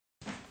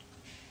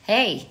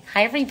Hey,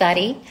 hi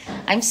everybody.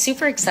 I'm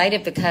super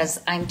excited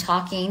because I'm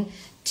talking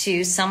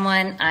to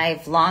someone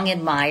I've long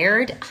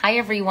admired. Hi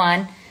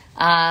everyone.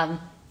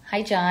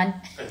 Hi John.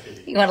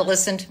 You want to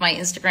listen to my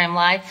Instagram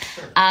live?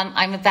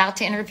 I'm about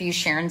to interview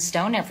Sharon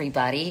Stone,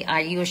 everybody.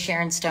 Are you a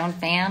Sharon Stone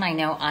fan? I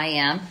know I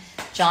am.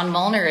 John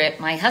Molnar,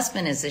 my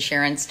husband, is a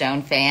Sharon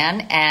Stone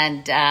fan,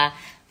 and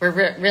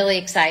we're really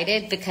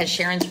excited because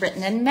Sharon's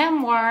written a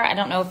memoir. I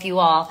don't know if you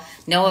all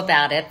know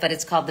about it, but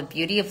it's called The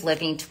Beauty of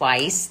Living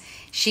Twice.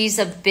 She's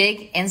a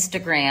big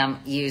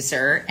Instagram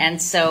user,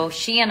 and so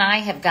she and I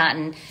have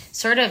gotten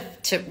sort of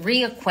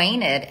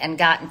reacquainted and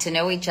gotten to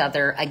know each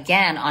other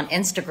again on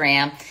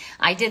Instagram.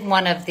 I did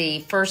one of the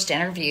first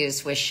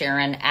interviews with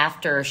Sharon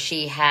after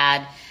she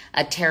had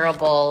a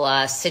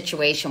terrible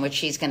situation, which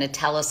she's going to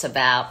tell us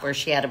about, where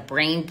she had a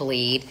brain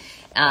bleed.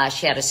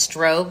 She had a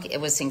stroke. It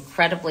was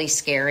incredibly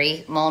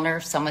scary. Molnar,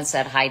 someone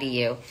said hi to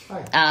you.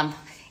 Hi.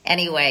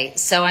 Anyway,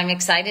 so I'm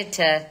excited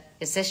to,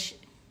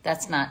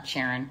 that's not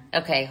Sharon.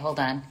 Okay, hold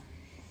on.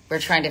 We're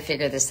trying to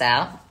figure this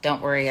out. Don't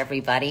worry,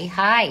 everybody.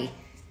 Hi.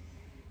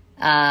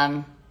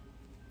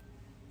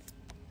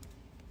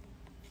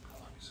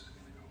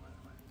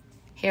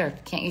 Here,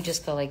 can't you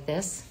just go like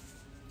this?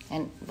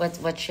 And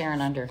what's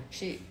Sharon under?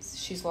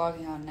 She's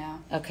logging on now.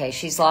 Okay,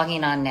 she's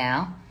logging on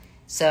now.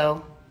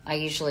 So I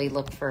usually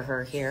look for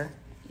her here.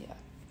 Yeah.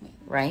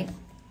 Right?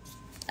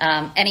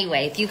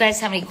 Anyway, if you guys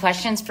have any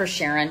questions for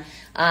Sharon,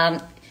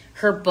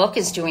 her book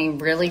is doing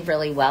really,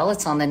 really well.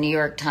 It's on the New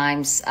York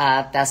Times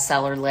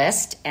bestseller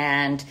list,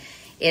 and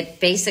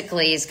it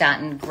basically has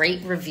gotten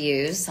great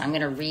reviews. I'm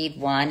going to read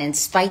one. In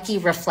spiky,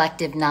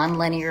 reflective,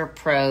 nonlinear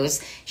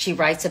prose, she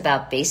writes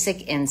about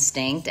basic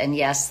instinct and,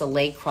 yes, the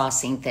leg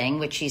crossing thing,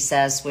 which she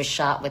says was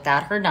shot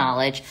without her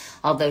knowledge,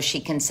 although she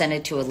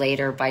consented to it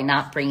later by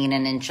not bringing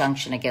an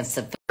injunction against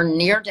her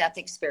near-death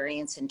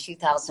experience in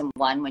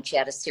 2001 when she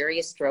had a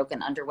serious stroke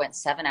and underwent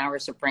 7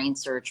 hours of brain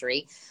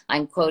surgery.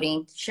 I'm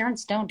quoting, Sharon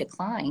Stone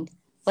declined.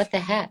 What the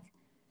heck?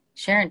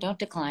 Sharon, don't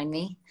decline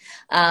me.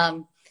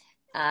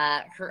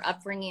 Her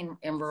upbringing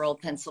in rural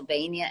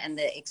Pennsylvania and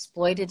the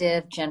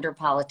exploitative gender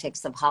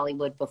politics of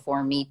Hollywood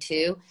before Me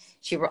Too.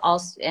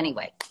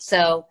 Anyway,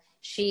 so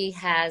she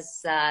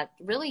has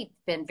really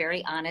been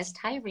very honest.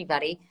 Hi,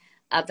 everybody,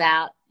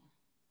 about,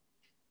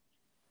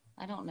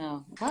 I don't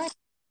know, what?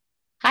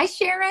 Hi,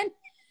 Sharon.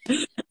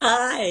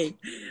 Hi.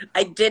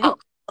 I didn't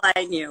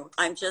decline you.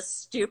 I'm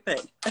just stupid.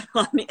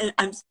 I mean,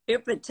 I'm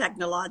stupid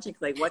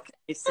technologically. What can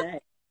I say?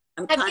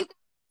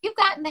 You've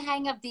gotten the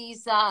hang of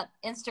these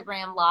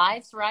Instagram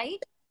lives,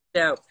 right?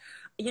 So,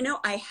 you know,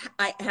 I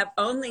have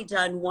only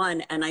done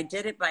one, and I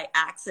did it by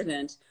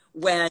accident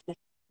when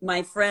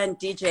my friend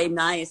DJ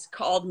Nice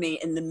called me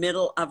in the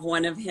middle of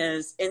one of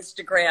his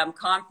Instagram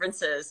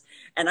conferences,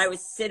 and I was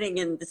sitting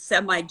in the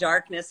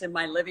semi-darkness in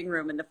my living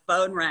room, and the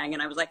phone rang,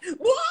 and I was like,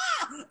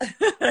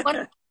 "Whoa!" One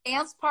of the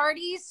dance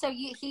parties. So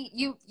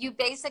you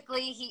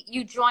basically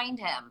joined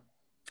him.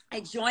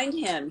 I joined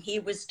him. He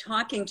was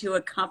talking to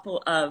a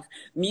couple of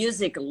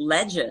music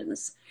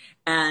legends,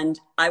 and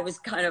I was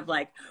kind of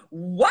like,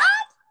 what?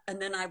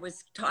 And then I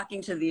was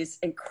talking to these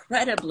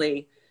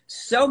incredibly,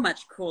 so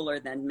much cooler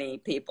than me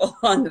people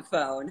on the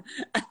phone.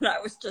 And I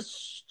was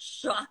just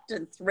shocked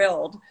and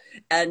thrilled.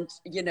 And,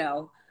 you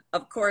know,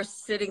 of course,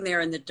 sitting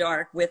there in the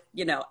dark with,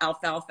 you know,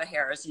 alfalfa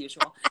hair as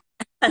usual.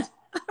 And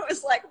I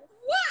was like,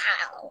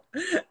 wow.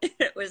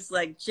 It was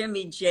like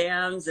Jimmy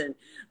Jams and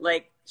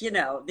like, you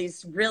know,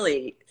 these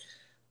really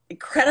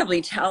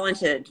incredibly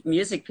talented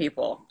music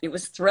people. It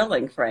was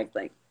thrilling,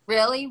 frankly.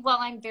 Really? Well,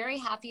 I'm very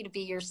happy to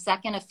be your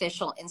second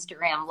official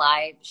Instagram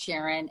live,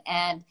 Sharon,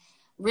 and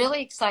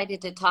really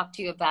excited to talk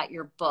to you about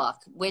your book,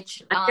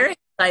 which I'm very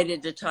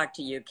excited to talk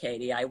to you,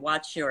 Katie. I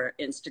watch your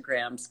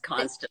Instagrams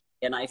constantly,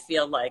 and I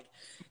feel like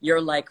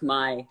you're like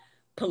my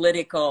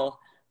political,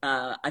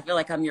 I feel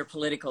like I'm your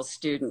political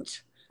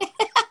student.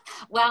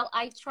 Well,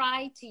 I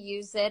try to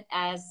use it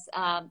as,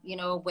 you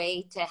know, a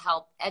way to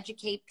help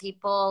educate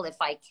people if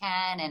I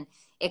can and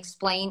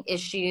explain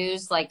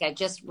issues. Like I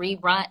just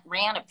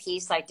ran a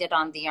piece I did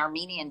on the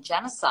Armenian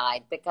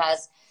genocide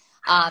because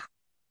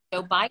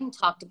Joe Biden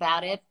talked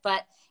about it.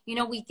 But, you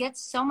know, we get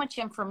so much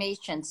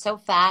information so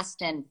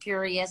fast and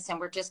furious, and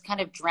we're just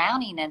kind of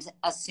drowning in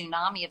a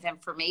tsunami of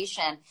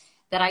information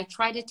that I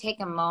try to take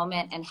a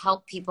moment and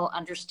help people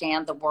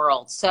understand the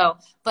world. So,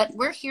 but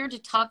we're here to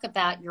talk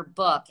about your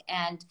book.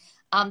 And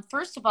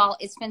first of all,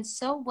 it's been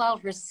so well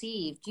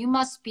received. You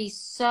must be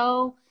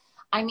so,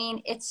 I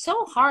mean, it's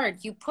so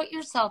hard. You put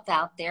yourself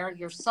out there.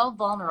 You're so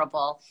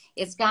vulnerable.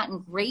 It's gotten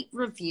great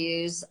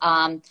reviews.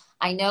 I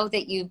know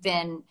that you've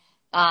been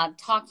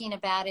talking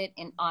about it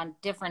on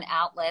different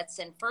outlets.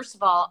 And first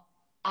of all,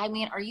 I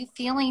mean, are you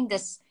feeling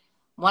this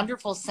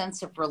wonderful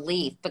sense of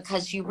relief?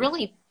 Because you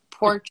really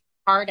poured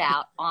heart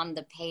out on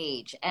the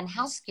page. And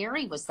how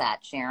scary was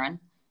that,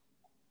 Sharon?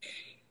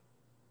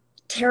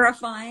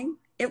 Terrifying.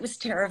 It was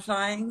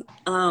terrifying.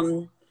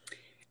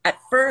 At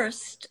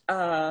first,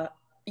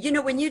 you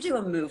know, when you do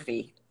a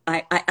movie,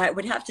 I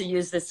would have to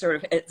use this sort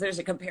of, there's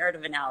a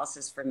comparative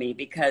analysis for me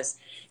because,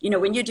 you know,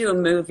 when you do a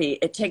movie,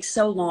 it takes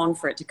so long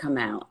for it to come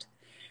out.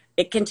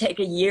 It can take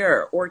a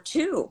year or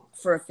two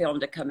for a film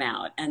to come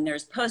out. And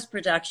there's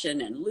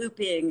post-production and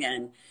looping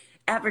and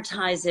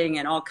advertising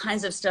and all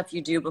kinds of stuff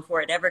you do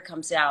before it ever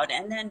comes out.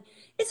 And then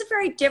it's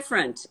very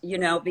different, you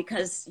know,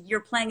 because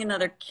you're playing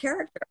another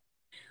character.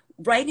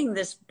 Writing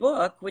this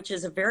book, which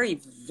is a very,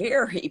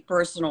 very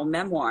personal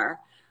memoir,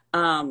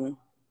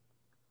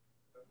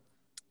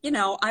 you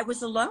know, I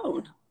was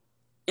alone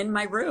in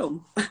my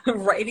room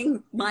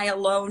writing my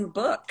alone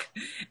book.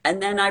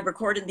 And then I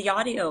recorded the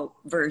audio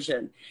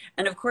version.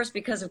 And of course,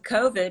 because of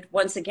COVID,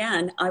 once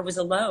again, I was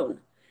alone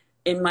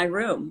in my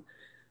room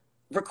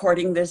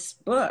recording this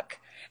book.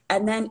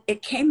 And then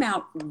it came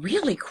out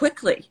really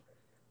quickly,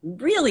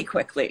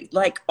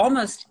 like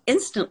almost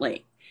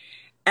instantly.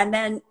 And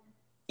then,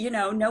 you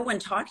know, no one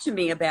talked to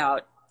me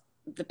about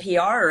the PR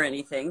or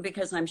anything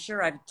because I'm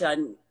sure I've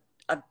done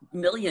a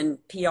million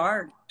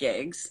PR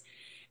gigs.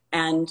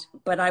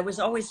 But I was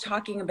always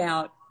talking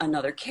about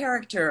another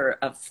character,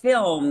 a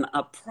film,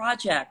 a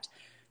project,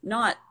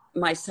 not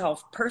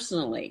myself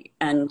personally,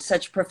 and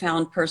such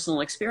profound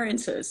personal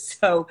experiences.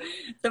 So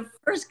the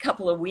first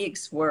couple of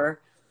weeks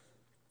were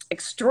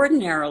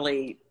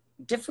extraordinarily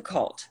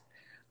difficult.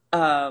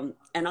 And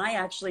I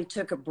actually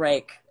took a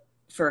break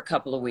for a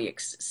couple of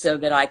weeks so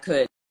that I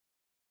could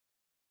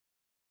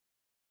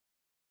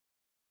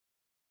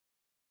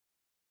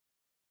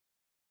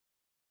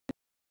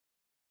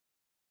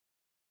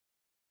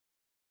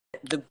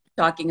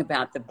talking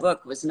about the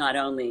book was not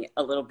only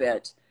a little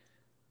bit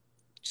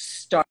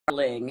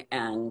startling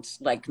and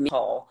like me,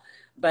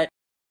 but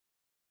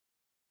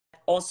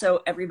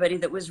also everybody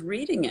that was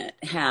reading it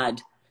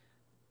had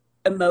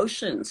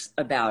emotions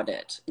about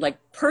it, like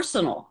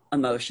personal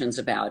emotions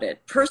about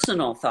it,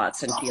 personal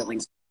thoughts and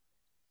feelings.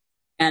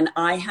 And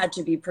I had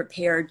to be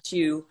prepared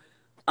to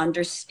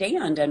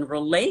understand and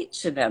relate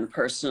to them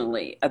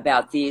personally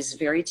about these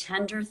very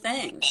tender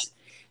things.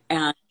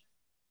 And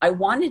I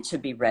wanted to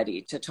be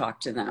ready to talk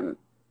to them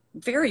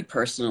very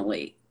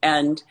personally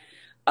and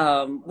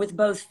with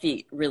both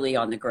feet really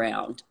on the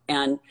ground.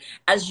 And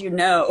as you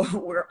know,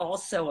 we're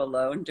also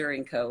alone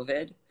during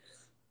COVID.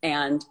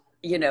 And,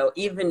 you know,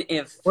 even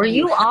if were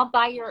you all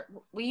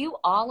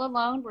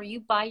alone? Were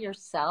you by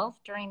yourself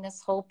during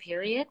this whole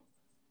period?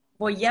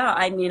 Well, yeah,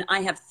 I mean,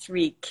 I have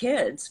 3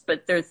 kids,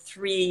 but they're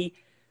 3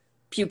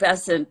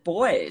 pubescent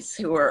boys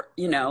who are,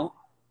 you know,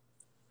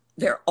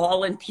 they're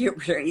all in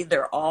puberty.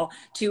 They're all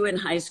 2 in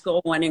high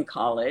school, 1 in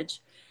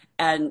college.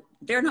 And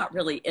they're not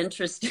really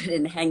interested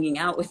in hanging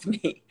out with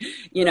me.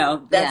 You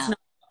know, that's not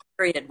the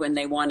period when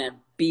they want to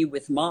be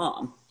with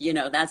mom. You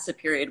know, that's the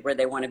period where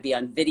they want to be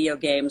on video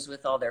games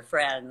with all their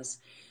friends.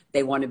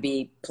 They want to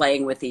be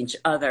playing with each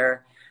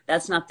other.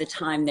 That's not the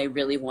time they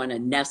really want to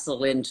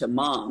nestle into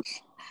mom.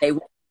 They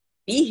want to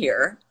be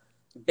here.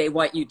 They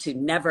want you to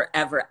never,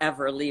 ever,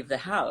 ever leave the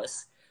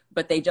house,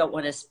 but they don't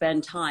want to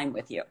spend time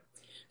with you.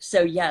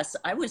 So yes,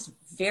 I was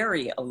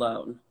very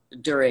alone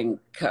during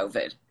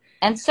COVID.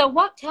 And so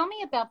tell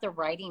me about the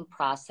writing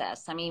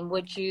process. I mean,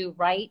 would you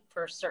write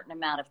for a certain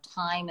amount of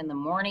time in the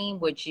morning?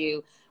 Would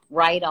you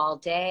write all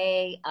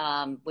day?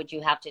 Would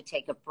you have to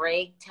take a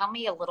break? Tell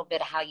me a little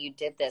bit how you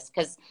did this.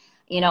 Because,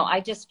 you know, I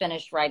just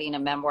finished writing a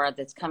memoir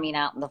that's coming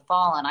out in the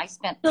fall, and I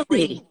spent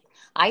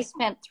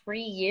 3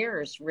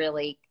 years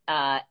really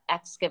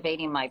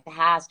excavating my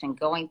past and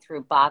going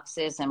through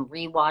boxes and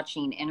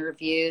rewatching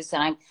interviews.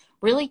 And I'm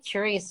really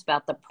curious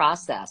about the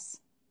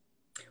process.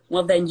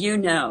 Well, then, you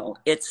know,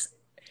 it's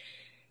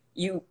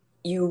you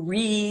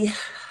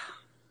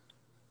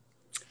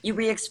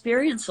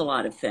re-experience a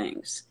lot of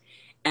things,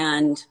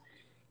 and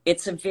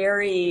it's a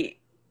very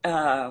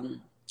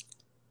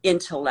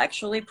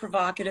intellectually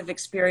provocative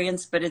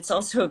experience, but it's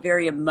also a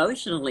very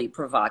emotionally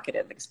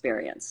provocative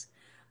experience.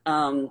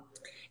 And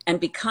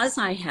because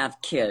I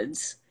have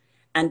kids,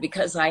 and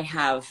because I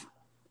have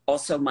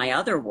also my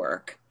other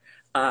work,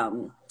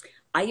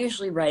 I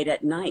usually write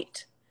at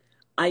night.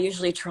 I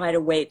usually try to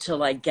wait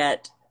till I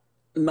get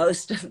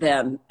most of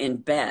them in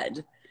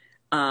bed.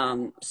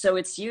 So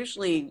it's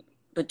usually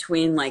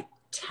between like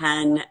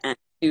 10 and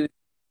 2,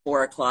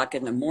 4 o'clock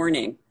in the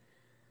morning.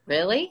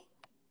 Really?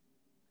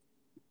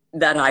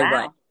 That I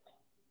write.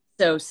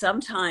 So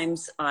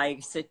sometimes I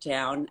sit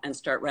down and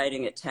start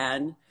writing at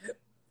 10,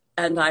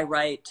 and I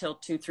write till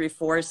 2, 3,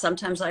 4.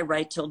 Sometimes I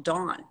write till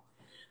dawn.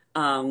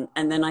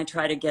 And then I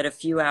try to get a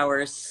few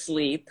hours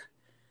sleep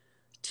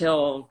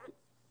till,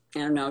 I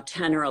don't know,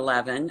 10 or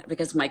 11,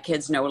 because my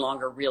kids no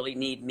longer really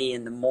need me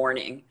in the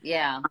morning.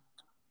 Yeah.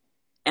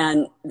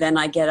 And then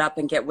I get up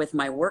and get with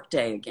my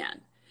workday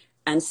again.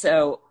 And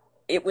so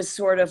it was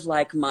sort of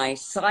like my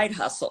side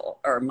hustle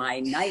or my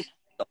night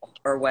hustle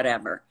or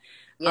whatever.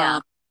 Yeah.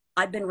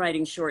 I've been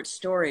writing short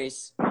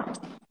stories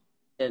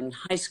in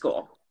high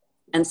school,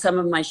 and some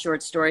of my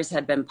short stories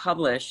had been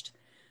published.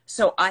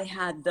 So I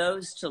had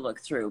those to look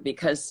through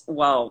because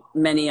while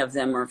many of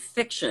them are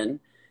fiction,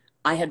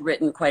 I had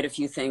written quite a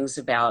few things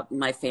about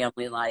my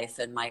family life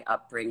and my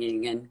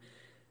upbringing and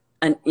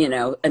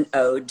an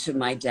ode to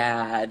my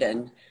dad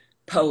and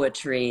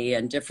poetry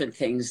and different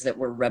things that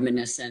were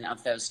reminiscent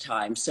of those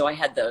times. So I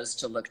had those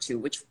to look to,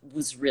 which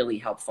was really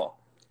helpful.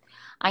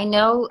 I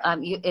know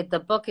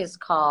the book is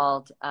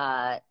called,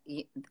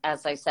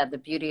 as I said, The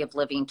Beauty of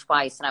Living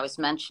Twice. And I was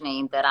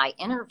mentioning that I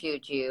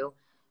interviewed you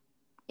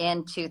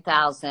in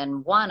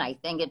 2001, I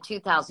think in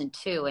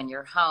 2002, in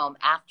your home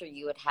after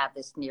you had had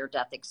this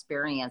near-death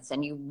experience.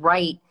 And you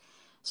write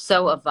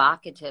so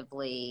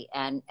evocatively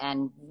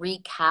and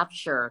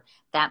recapture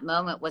that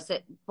moment.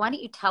 Why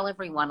don't you tell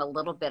everyone a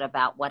little bit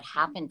about what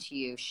happened to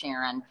you,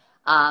 Sharon,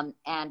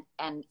 and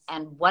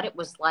what it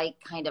was like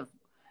kind of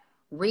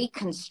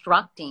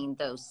reconstructing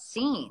those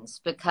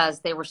scenes, because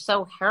they were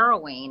so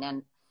harrowing,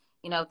 and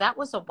that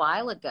was a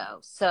while ago.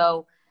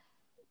 So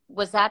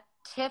was that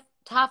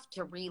tough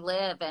to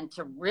relive and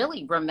to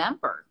really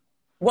remember?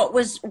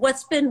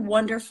 What's been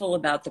wonderful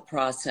about the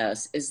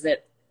process is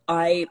that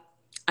I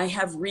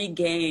have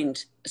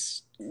regained,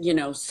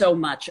 so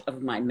much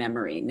of my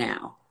memory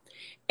now.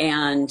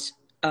 And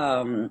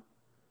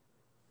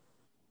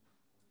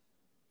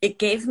it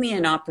gave me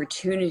an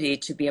opportunity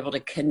to be able to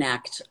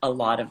connect a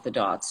lot of the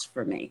dots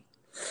for me.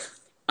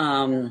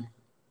 I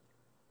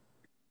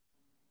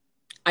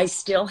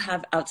still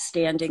have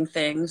outstanding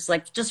things.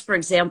 Like, just for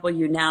example,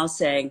 you now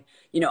saying,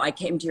 I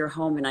came to your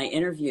home and I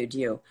interviewed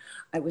you.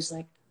 I was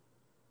like,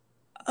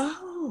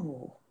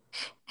 oh,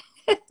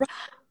 right,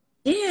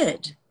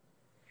 did.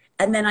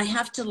 And then I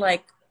have to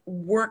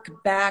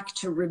work back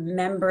to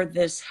remember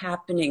this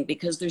happening,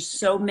 because there's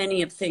so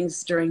many of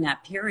things during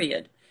that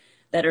period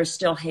that are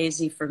still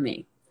hazy for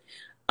me.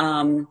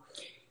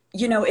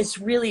 It's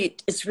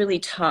really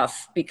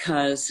tough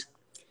because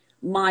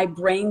my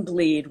brain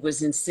bleed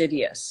was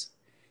insidious.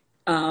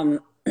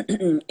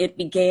 It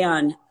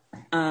began,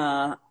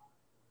 and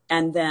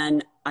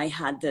then I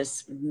had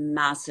this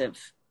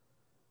massive,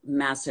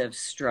 massive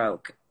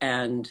stroke.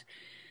 And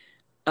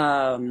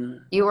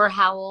you were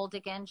how old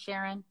again,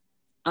 Sharon?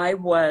 I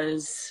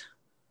was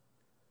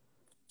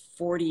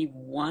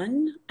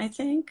 41, I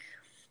think.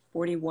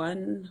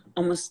 41,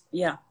 almost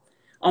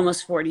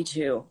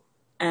 42.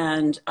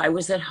 And I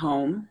was at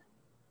home,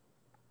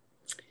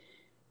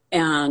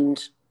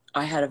 and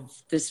I had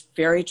this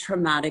very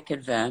traumatic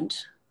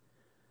event.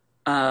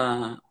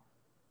 And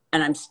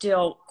I'm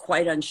still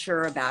quite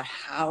unsure about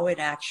how it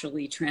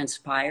actually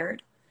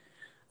transpired.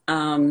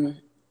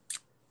 And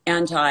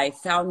I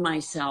found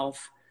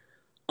myself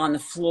on the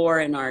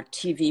floor in our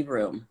TV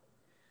room,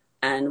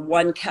 and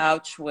one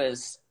couch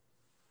was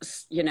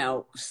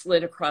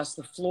slid across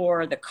the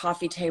floor. The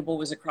coffee table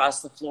was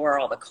across the floor.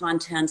 All the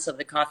contents of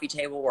the coffee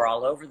table were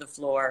all over the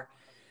floor.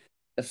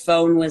 The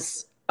phone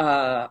was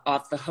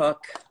off the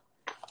hook.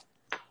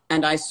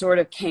 And I sort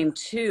of came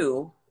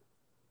to,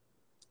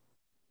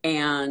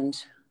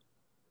 and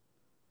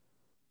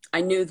I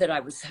knew that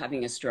I was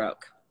having a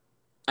stroke.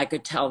 I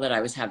could tell that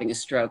I was having a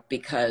stroke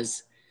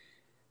because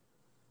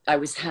I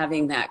was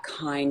having that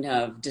kind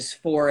of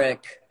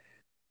dysphoric,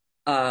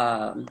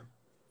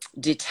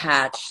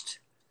 detached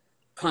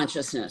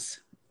consciousness.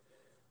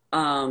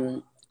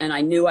 And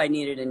I knew I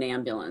needed an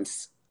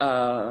ambulance,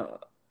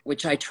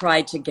 which I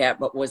tried to get,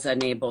 but was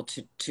unable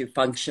to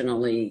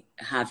functionally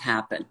have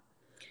happen.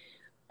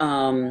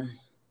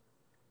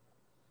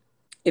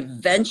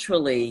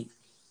 Eventually,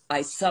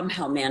 I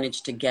somehow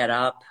managed to get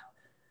up.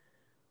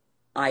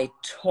 I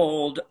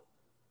told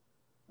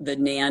the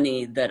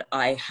nanny that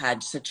I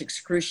had such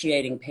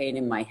excruciating pain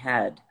in my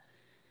head.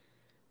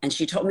 And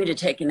she told me to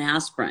take an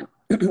aspirin,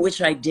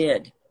 which I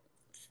did,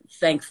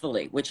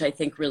 thankfully, which I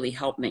think really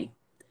helped me.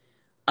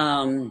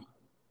 And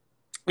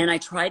I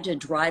tried to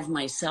drive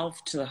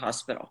myself to the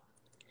hospital.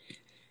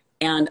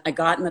 And I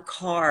got in the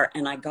car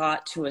and I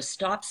got to a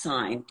stop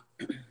sign,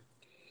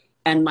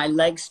 and my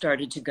legs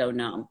started to go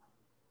numb.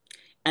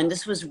 And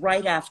this was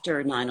right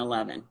after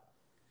 9/11.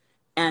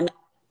 And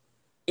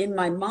in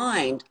my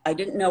mind, I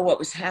didn't know what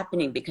was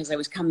happening because I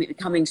was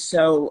becoming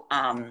so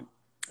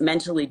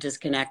mentally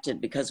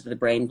disconnected because of the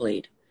brain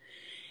bleed.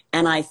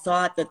 And I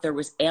thought that there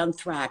was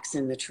anthrax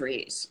in the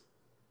trees.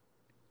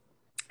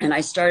 And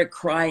I started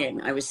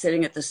crying. I was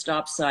sitting at the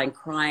stop sign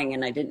crying,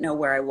 and I didn't know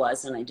where I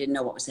was, and I didn't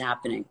know what was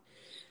happening.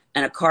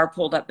 And a car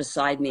pulled up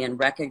beside me and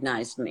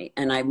recognized me.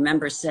 And I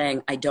remember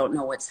saying, I don't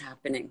know what's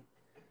happening.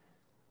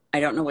 I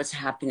don't know what's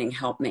happening.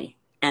 Help me.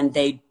 And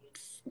they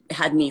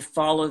had me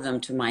follow them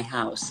to my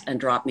house and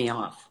drop me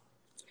off.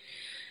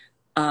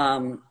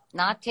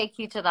 Not take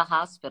you to the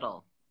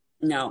hospital.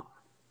 No.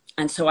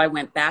 And so I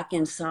went back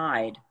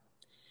inside,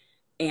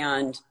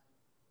 and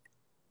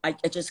I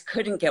just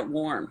couldn't get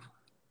warm.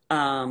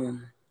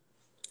 And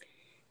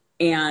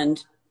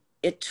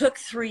it took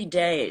 3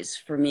 days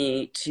for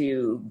me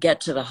to get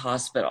to the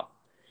hospital.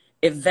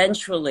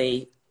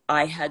 Eventually,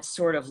 I had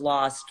sort of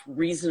lost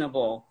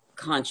reasonable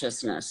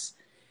consciousness.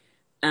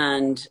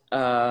 And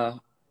I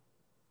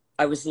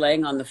was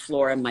laying on the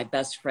floor, and my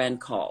best friend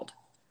called.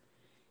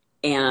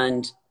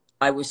 And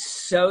I was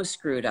so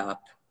screwed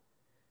up.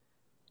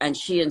 And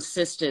she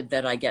insisted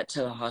that I get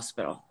to the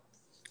hospital.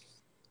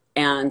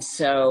 And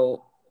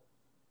so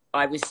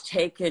I was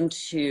taken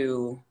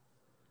to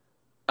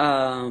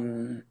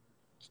the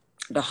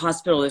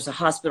hospital. There's a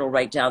hospital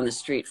right down the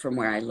street from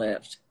where I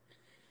lived.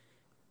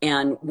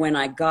 And when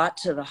I got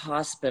to the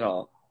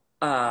hospital,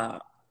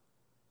 the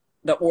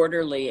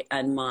orderly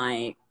and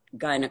my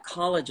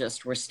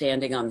gynecologist were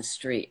standing on the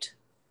street.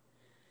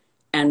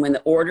 And when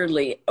the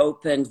orderly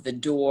opened the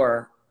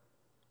door,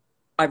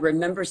 I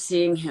remember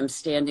seeing him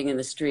standing in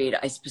the street.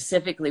 I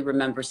specifically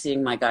remember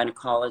seeing my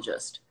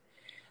gynecologist,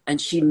 and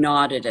she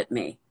nodded at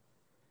me,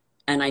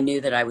 and I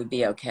knew that I would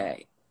be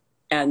okay.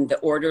 And the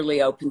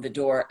orderly opened the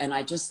door, and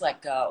I just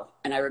let go.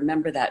 And I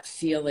remember that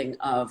feeling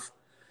of,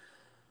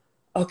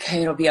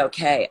 okay, it'll be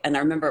okay. And I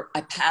remember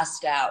I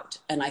passed out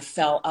and I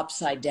fell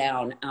upside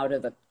down out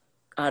of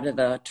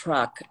the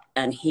truck,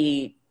 and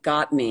he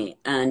got me.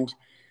 And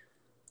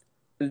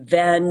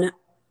then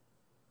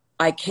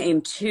I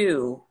came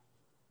to,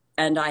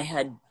 and I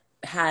had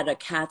had a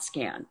CAT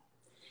scan.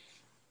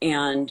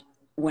 And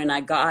when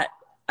I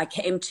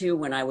came to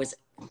when I was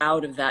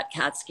out of that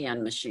CAT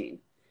scan machine,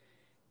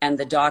 and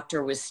the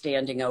doctor was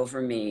standing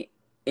over me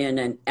in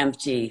an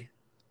empty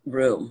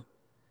room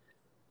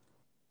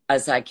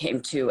as I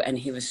came to, and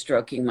he was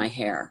stroking my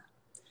hair.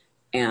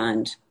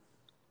 And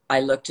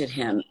I looked at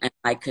him, and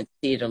I could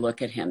see to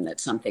look at him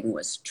that something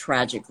was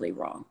tragically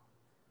wrong.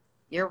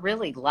 You're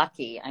really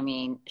lucky. I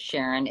mean,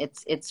 Sharon,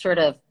 it's sort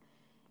of,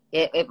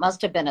 it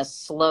must have been a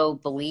slow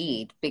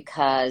bleed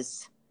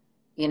because,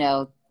 you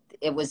know,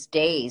 it was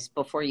days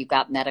before you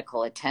got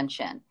medical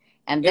attention.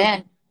 And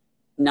then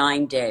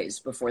 9 days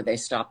before they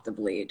stopped the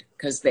bleed,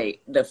 because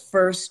the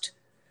first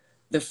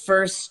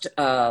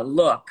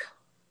look,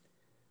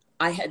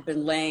 I had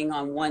been laying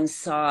on one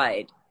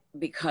side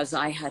because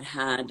I had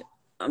had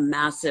a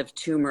massive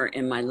tumor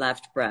in my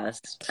left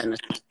breast and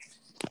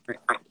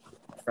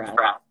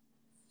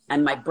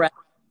my breast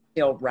was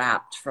still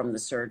wrapped from the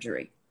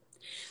surgery.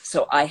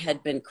 So I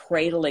had been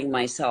cradling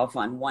myself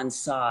on one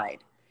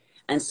side.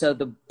 And so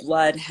the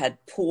blood had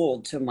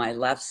pooled to my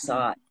left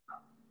side,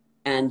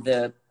 and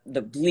the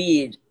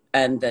bleed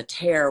and the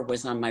tear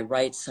was on my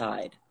right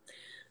side.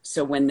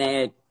 So when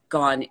they had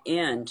gone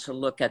in to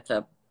look at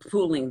the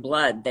pooling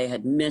blood, they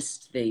had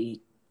missed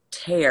the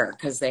tear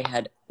because they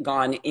had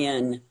gone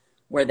in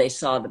where they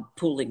saw the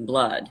pooling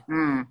blood.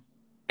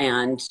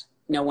 And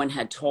no one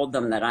had told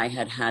them that I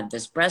had had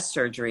this breast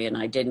surgery, and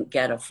I didn't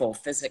get a full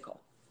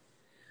physical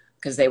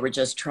because they were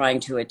just trying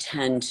to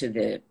attend to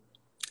the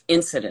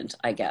incident,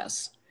 I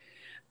guess.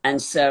 And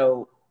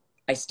so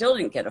I still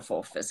didn't get a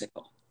full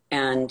physical.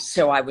 And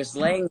so I was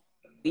laying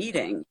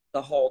bleeding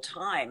the whole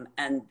time,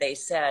 and they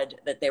said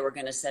that they were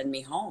going to send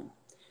me home.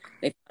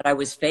 They thought I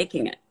was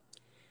faking it.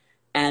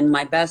 And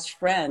my best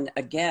friend,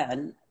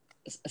 again,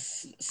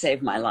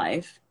 saved my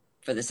life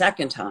for the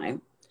second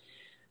time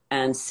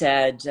and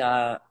said,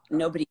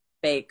 nobody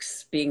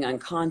fakes being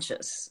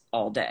unconscious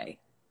all day.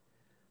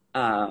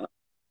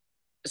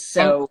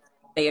 So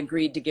they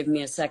agreed to give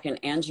me a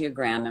second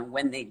angiogram. And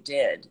when they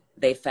did,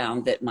 they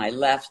found that my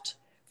left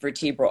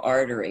vertebral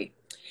artery,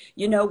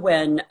 you know,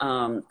 when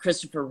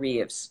Christopher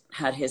Reeves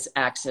had his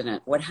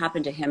accident, what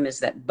happened to him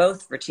is that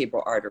both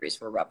vertebral arteries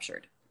were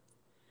ruptured.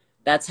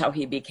 That's how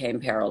he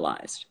became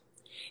paralyzed.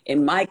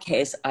 In my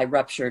case, I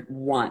ruptured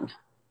one.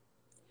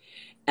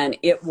 And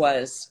it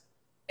was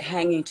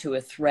hanging to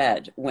a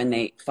thread when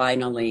they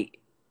finally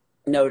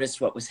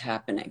noticed what was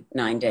happening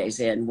 9 days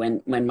in,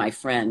 when my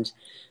friend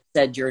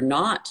said, "You're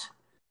not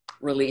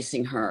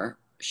releasing her.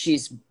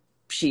 She's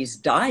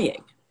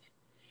dying."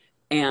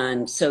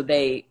 And so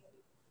they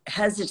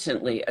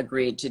hesitantly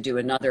agreed to do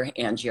another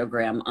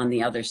angiogram on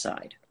the other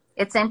side.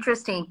 it's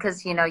interesting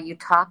because, you know, you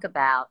talk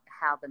about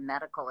how the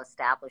medical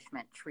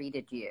establishment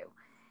treated you.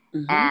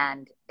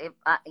 And,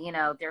 you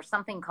know, there's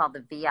something called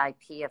the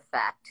VIP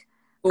effect,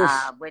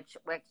 which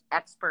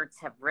experts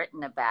have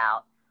written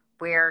about,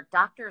 where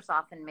doctors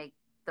often make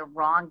the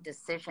wrong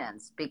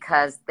decisions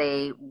because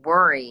they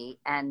worry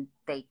and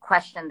they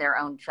question their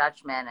own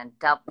judgment and,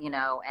 you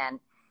know, and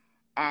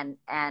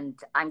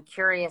I'm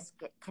curious,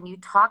 can you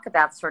talk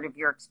about sort of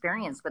your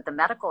experience with the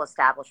medical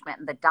establishment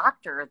and the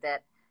doctor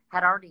that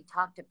had already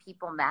talked to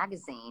People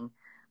magazine,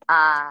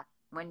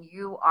 when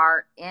you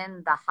are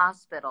in the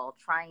hospital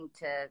trying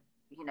to,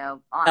 you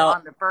know,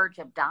 on the verge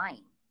of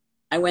dying?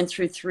 I went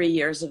through 3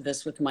 years of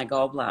this with my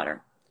gallbladder,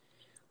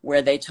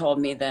 where they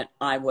told me that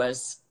I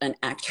was an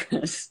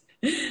actress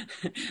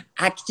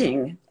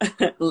acting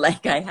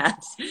like I had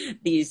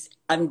these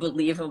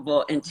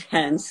unbelievable,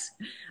 intense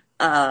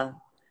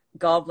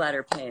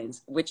gallbladder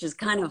pains, which is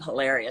kind of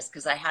hilarious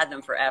because I had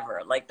them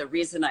forever. Like, the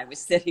reason I was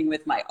sitting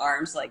with my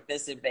arms like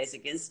this in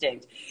Basic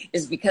Instinct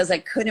is because I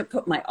couldn't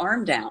put my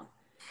arm down,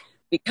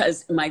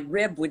 because my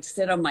rib would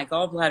sit on my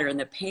gallbladder and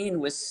the pain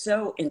was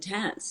so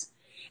intense.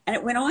 And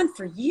it went on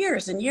for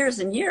years and years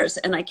and years.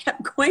 And I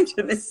kept going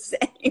to the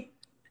same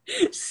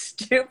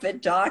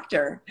stupid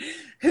doctor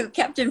who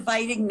kept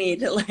inviting me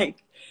to,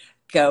 like,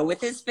 go with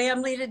his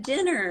family to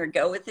dinner,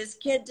 go with his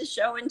kid to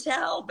show and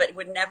tell, but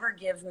would never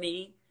give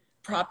me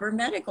proper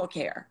medical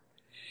care.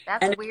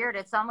 That's And weird.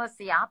 It's almost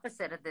the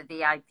opposite of the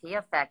VIP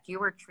effect. You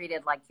were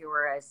treated like you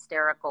were a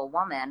hysterical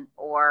woman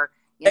or,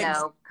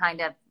 it's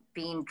kind of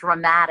being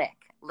dramatic,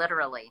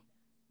 literally.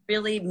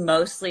 really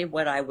mostly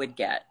what I would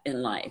get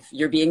in life.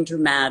 You're being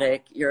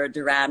dramatic, you're a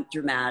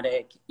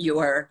dramatic,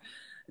 you're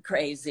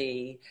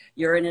crazy,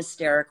 you're an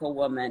hysterical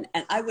woman.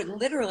 And I would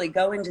literally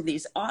go into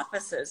these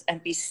offices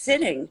and be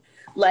sitting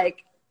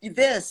like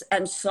this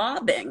and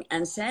sobbing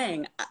and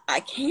saying, I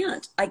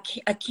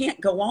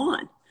can't go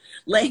on,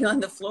 laying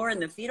on the floor in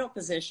the fetal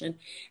position.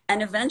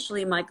 And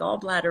eventually my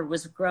gallbladder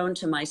was grown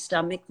to my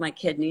stomach, my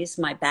kidneys,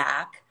 my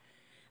back.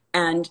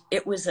 And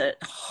it was a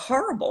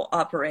horrible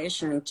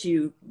operation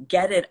to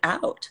get it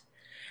out.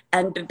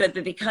 And but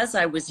because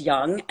I was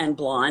young and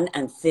blonde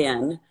and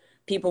thin,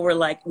 people were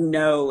like,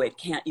 no,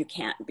 you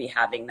can't be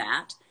having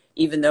that.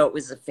 Even though it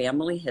was a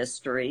family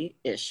history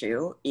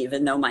issue,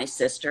 even though my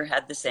sister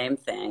had the same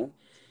thing.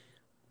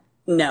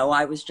 No,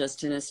 I was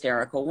just an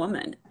hysterical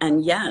woman.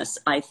 And yes,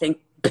 I think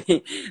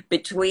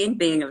between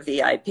being a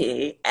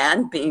VIP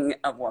and being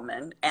a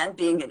woman and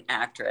being an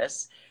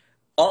actress,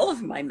 all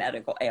of my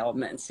medical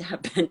ailments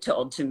have been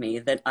told to me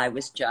that I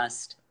was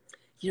just,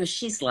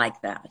 she's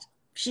like that.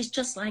 She's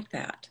just like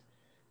that.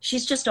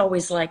 She's just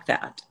always like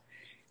that.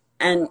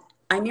 And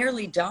I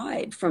nearly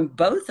died from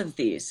both of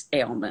these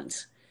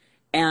ailments.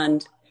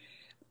 And,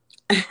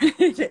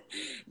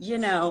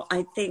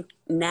 I think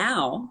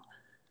now,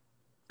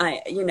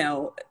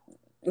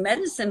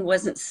 medicine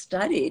wasn't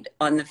studied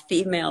on the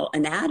female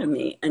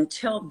anatomy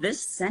until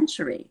this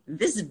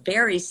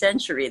very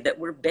century that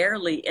we're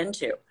barely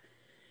into.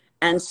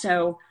 And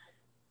so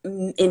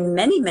in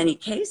many, many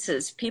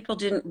cases, people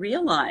didn't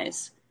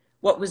realize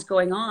what was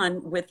going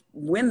on with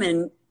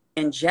women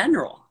in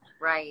general.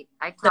 Right.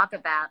 I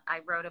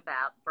wrote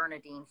about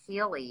Bernadine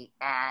Healy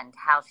and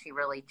how she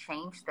really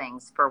changed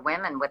things for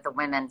women with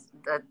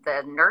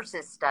the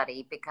nurses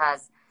study,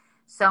 because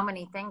so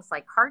many things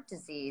like heart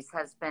disease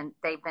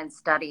they've been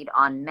studied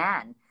on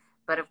men.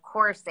 But of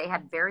course, they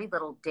had very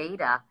little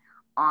data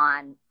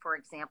on, for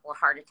example,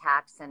 heart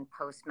attacks in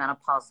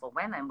postmenopausal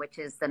women, which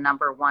is the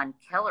number one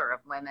killer of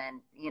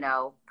women,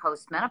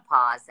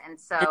 postmenopause. And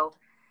so,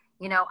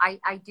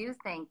 I do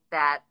think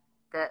that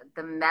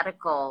the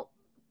medical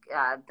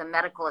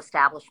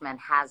establishment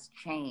has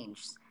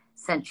changed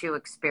since you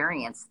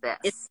experienced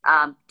this.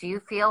 Do you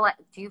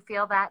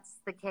feel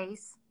that's the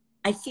case?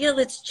 I feel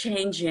it's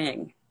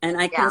changing. And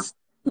I can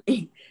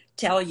certainly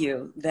tell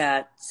you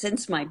that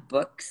since my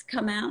books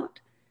come out,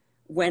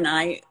 when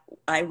I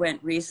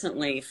went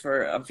recently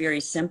for a very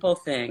simple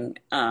thing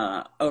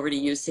over to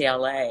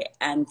UCLA,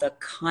 and the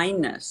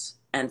kindness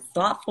and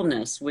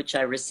thoughtfulness which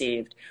I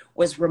received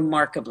was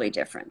remarkably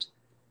different.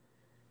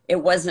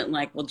 It wasn't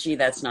like, well, gee,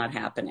 that's not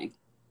happening.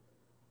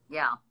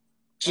 Yeah.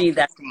 Gee,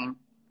 that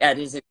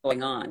isn't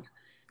going on.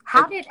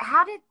 How did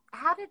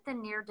the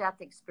near-death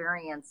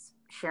experience,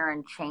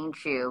 Sharon,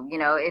 change you?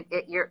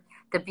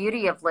 The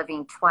beauty of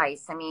living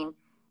twice. I mean,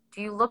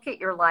 do you look at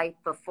your life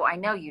before? I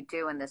know you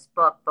do in this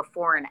book,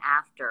 before and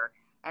after.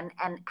 And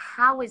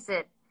how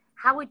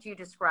would you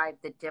describe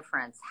the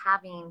difference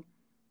having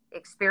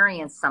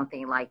experienced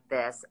something like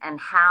this and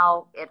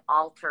how it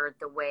altered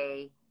the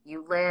way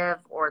you live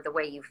or the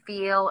way you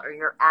feel or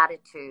your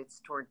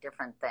attitudes toward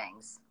different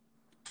things?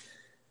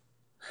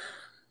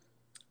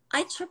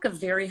 I took a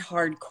very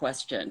hard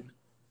question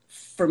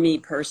for me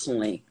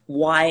personally.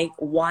 Why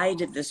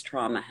did this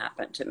trauma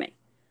happen to me?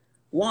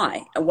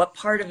 Why? And what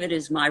part of it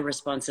is my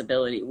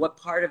responsibility? What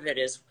part of it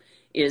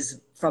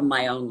is from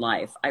my own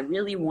life? I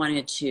really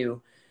wanted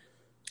to,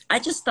 I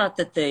just thought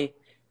that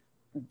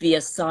the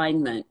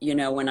assignment,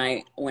 when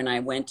I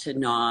went to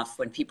NOF,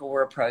 when people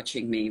were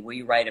approaching me, will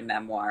you write a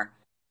memoir?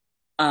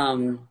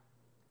 The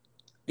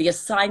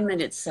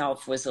assignment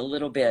itself was a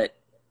little bit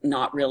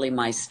not really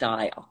my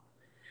style.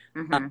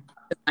 Mm-hmm.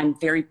 I'm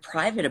very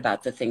private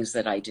about the things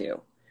that I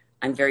do.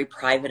 I'm very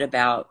private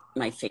about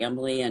my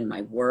family and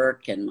my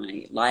work and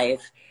my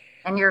life.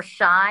 And you're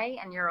shy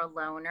and you're a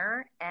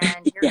loner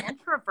and you're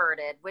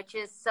introverted, which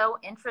is so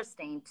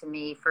interesting to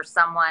me for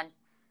someone,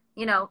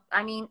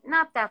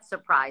 not that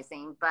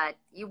surprising, but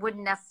you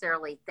wouldn't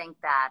necessarily think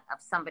that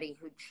of somebody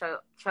who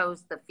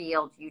chose the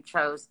field you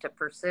chose to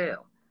pursue.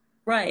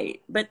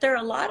 Right. But there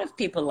are a lot of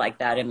people like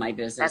that in my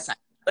business.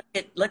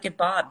 Look at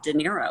Bob De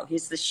Niro.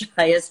 He's the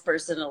shyest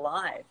person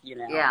alive,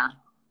 Yeah.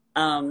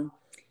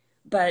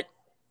 But,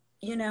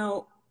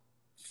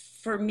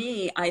 for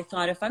me, I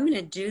thought if I'm going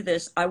to do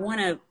this, I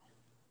want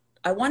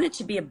it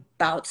to be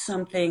about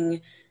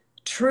something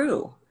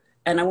true.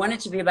 And I want it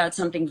to be about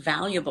something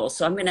valuable.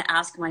 So I'm going to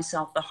ask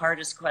myself the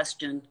hardest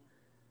question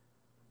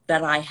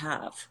that I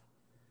have,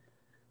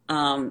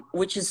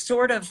 which is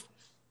sort of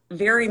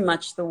very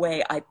much the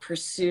way I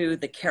pursue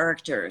the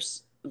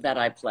characters that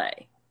I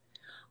play.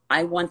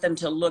 I want them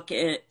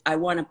to I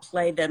want to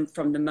play them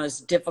from the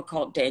most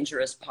difficult,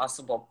 dangerous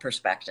possible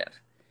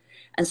perspective.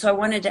 And so I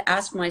wanted to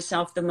ask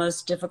myself the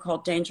most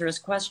difficult, dangerous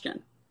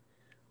question.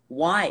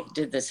 Why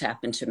did this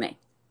happen to me?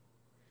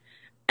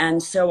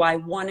 And so I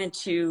wanted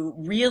to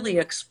really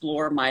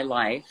explore my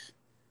life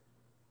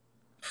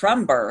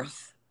from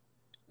birth,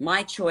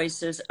 my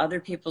choices, other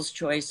people's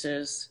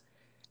choices,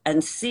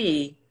 and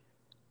see,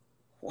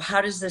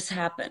 how does this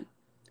happen?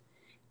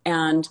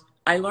 And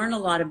I learn a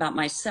lot about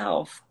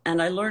myself,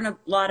 and I learn a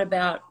lot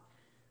about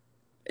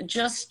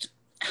just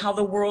how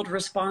the world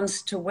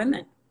responds to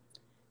women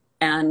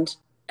and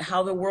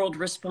how the world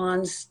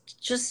responds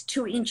just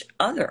to each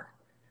other,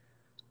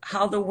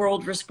 how the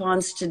world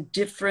responds to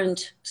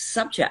different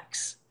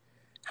subjects,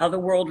 how the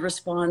world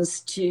responds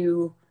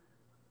to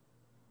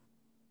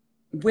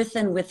with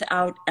and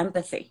without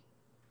empathy.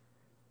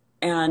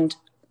 And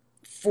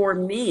for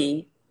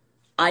me,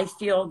 I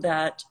feel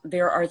that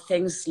there are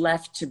things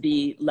left to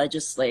be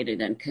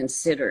legislated and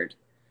considered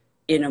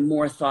in a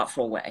more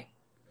thoughtful way.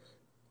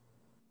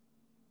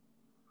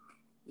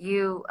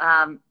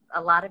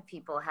 A lot of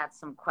people had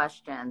some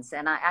questions,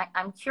 and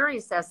I'm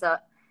curious as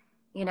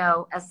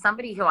as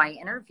somebody who I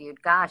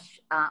interviewed, gosh,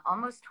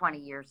 almost 20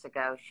 years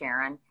ago,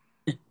 Sharon,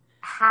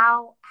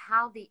 how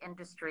the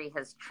industry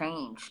has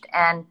changed.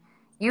 And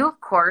you,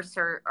 of course,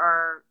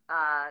 are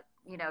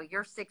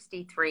you're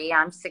 63,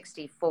 I'm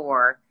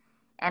 64,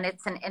 and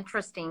it's an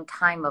interesting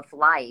time of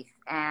life.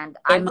 And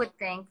I would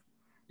think,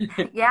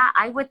 yeah,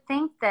 I would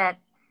think that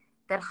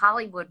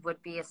Hollywood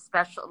would be a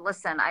special.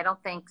 Listen, I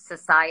don't think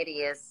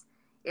society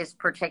is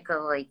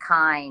particularly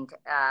kind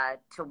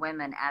to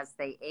women as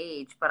they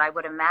age, but I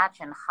would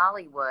imagine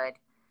Hollywood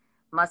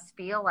must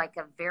feel like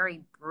a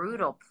very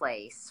brutal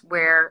place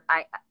where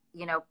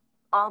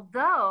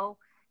although,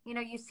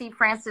 you see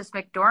Frances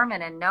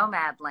McDormand in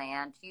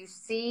Nomadland, you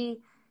see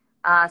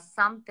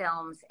some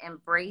films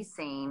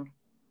embracing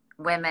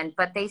women,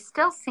 but they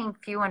still seem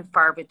few and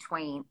far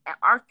between.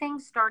 Are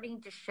things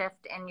starting to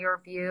shift in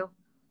your view?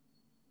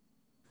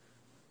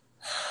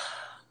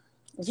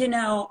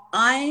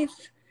 I've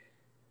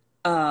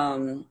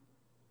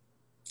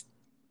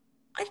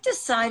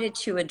decided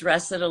to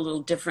address it a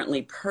little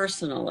differently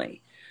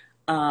personally,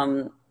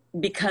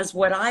 because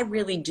what I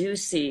really do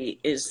see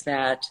is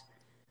that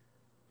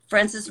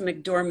Frances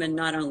McDormand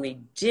not only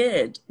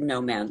did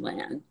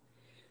Nomadland,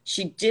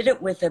 she did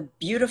it with a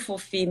beautiful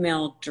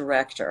female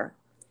director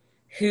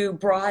who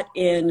brought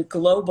in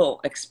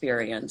global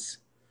experience.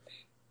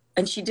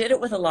 And she did it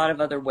with a lot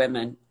of other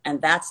women,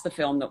 and that's the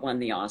film that won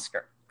the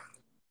Oscar.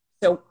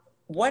 So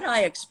what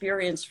I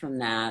experienced from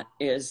that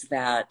is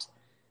that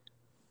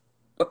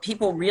what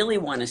people really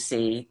want to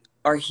see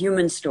are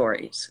human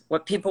stories.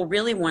 What people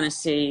really want to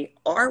see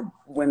are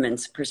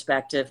women's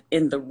perspective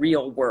in the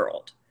real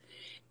world.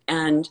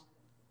 And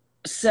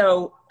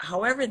so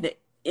however the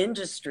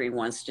industry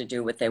wants to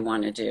do what they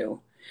want to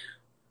do,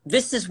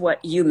 this is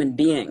what human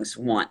beings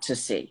want to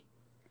see.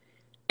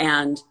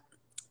 And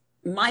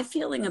my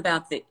feeling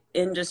about the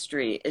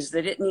industry is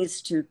that it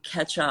needs to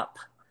catch up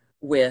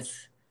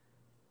with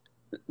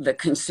the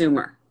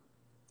consumer,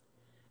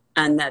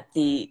 and that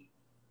the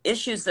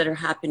issues that are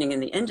happening in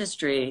the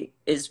industry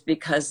is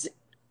because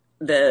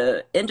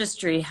the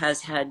industry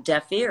has had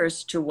deaf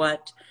ears to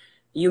what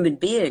human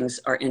beings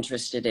are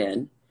interested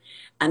in,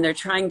 and they're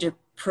trying to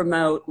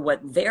promote what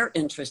they're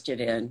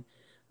interested in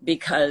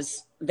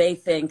because they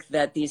think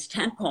that these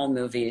tentpole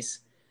movies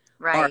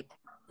are the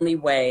only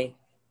way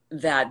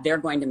that they're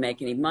going to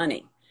make any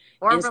money.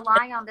 Or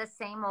rely on the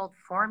same old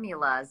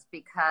formulas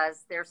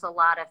because there's a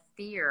lot of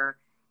fear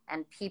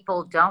and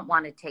people don't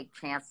want to take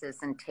chances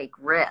and take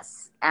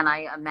risks. And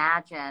I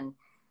imagine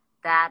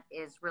that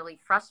is really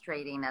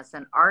frustrating as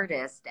an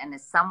artist and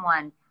as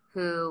someone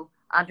who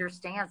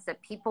understands that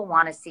people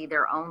want to see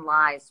their own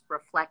lives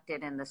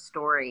reflected in the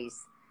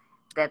stories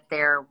that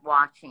they're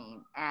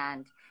watching.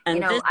 And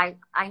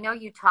I know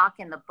you talk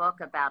in the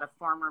book about a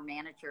former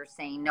manager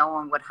saying no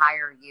one would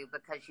hire you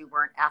because you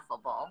weren't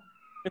affable.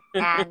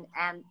 and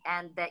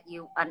that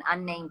an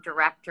unnamed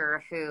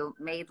director who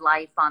made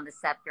life on the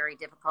set very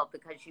difficult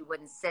because you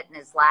wouldn't sit in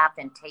his lap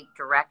and take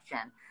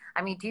direction.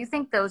 I mean, do you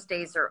think those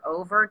days are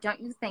over? Don't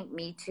you think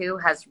Me Too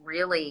has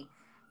really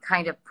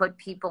kind of put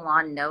people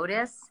on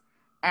notice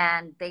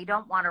and they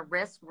don't want to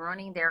risk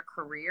ruining their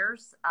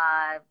careers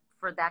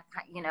for that,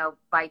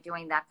 by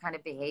doing that kind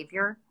of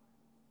behavior?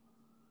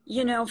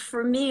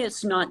 For me,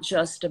 it's not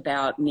just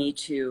about Me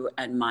Too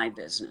and my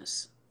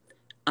business.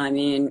 I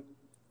mean,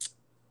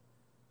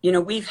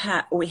 we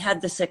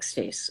had the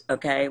 60s,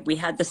 okay? We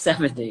had the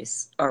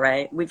 70s, all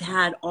right? We've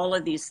had all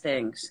of these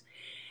things.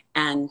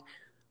 And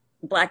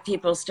Black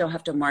people still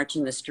have to march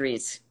in the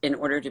streets in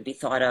order to be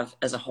thought of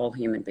as a whole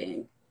human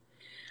being.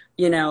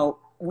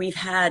 We've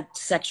had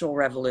sexual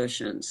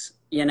revolutions.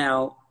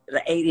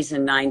 The 80s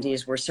and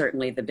 90s were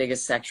certainly the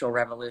biggest sexual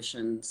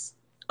revolutions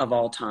of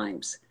all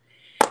times.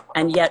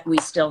 And yet we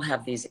still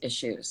have these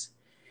issues.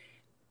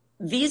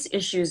 These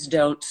issues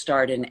don't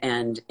start and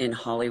end in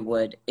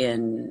Hollywood,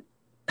 in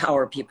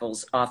power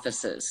people's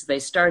offices. They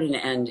start and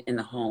end in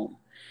the home.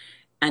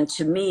 And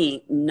to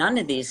me, none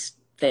of these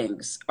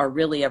things are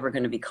really ever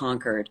going to be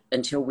conquered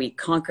until we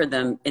conquer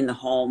them in the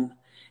home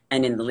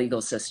and in the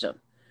legal system,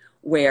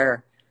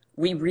 where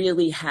we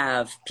really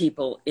have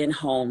people in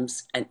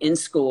homes and in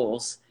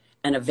schools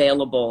and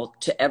available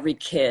to every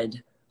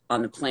kid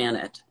on the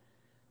planet,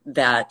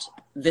 that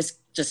this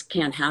just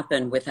can't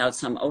happen without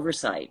some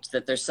oversight,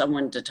 that there's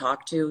someone to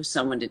talk to,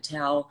 someone to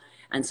tell,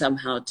 and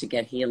somehow to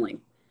get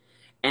healing.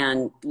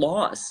 And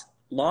laws,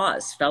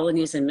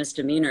 felonies and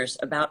misdemeanors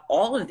about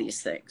all of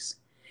these things.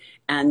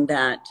 And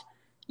that,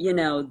 you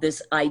know,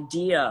 this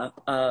idea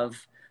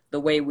of the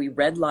way we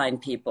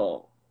redline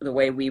people, the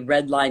way we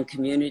redline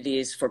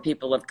communities for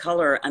people of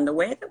color, and the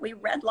way that we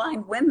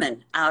redline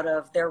women out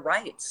of their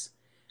rights,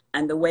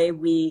 and the way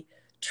we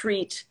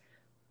treat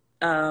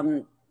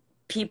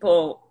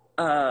people,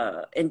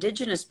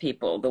 indigenous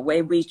people, the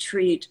way we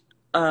treat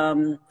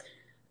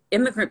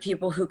immigrant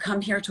people who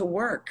come here to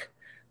work.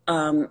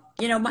 You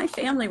know, my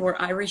family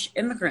were Irish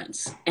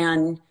immigrants.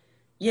 And,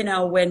 you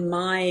know, when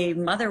my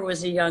mother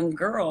was a young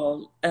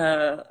girl,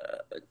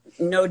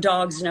 no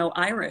dogs, no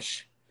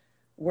Irish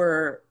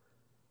were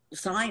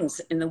signs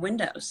in the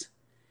windows.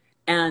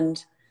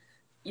 And,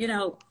 you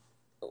know,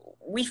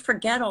 we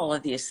forget all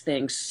of these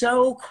things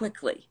so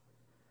quickly,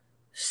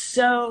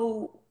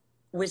 so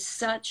with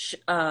such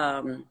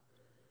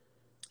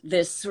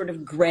this sort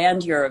of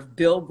grandeur of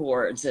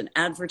billboards and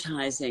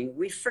advertising,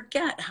 we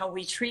forget how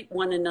we treat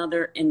one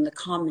another in the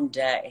common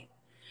day.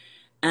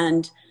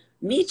 And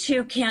Me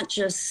Too can't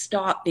just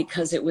stop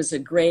because it was a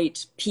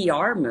great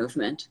PR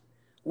movement.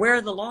 Where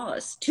are the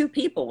laws? 2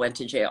 people went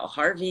to jail,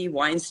 Harvey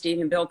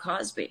Weinstein and Bill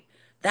Cosby.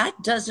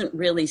 That doesn't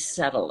really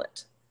settle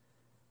it.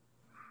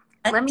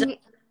 That doesn't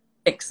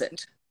fix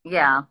it.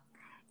 Yeah.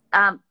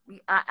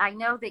 I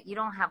know that you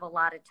don't have a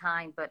lot of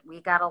time, but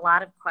we got a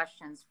lot of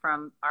questions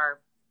from our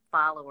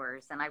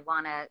followers, and I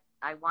want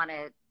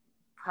to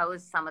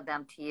pose some of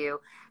them to you.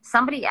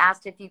 Somebody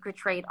asked if you could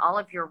trade all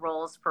of your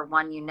roles for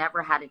one you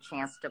never had a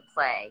chance to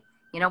play.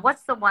 You know,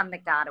 what's the one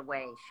that got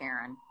away,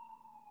 Sharon?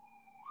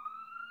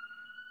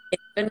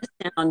 It's going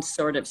to sound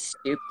sort of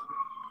stupid,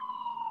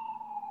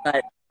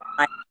 but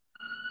I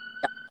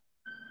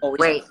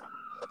always...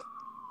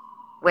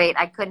 Wait,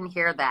 I couldn't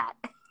hear that.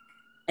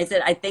 I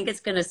said, I think it's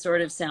going to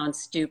sort of sound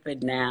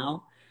stupid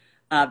now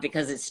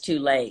because it's too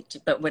late.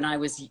 But when I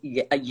was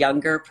a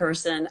younger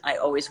person, I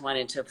always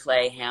wanted to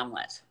play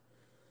Hamlet.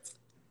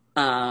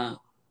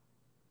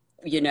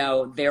 You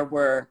know, there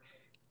were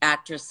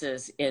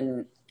actresses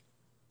in,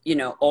 you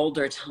know,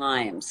 older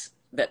times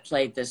that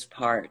played this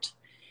part.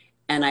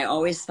 And I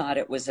always thought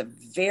it was a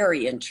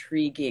very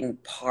intriguing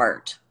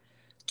part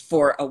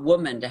for a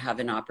woman to have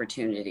an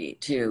opportunity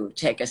to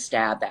take a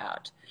stab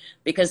at.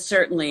 Because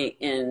certainly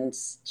in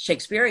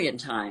Shakespearean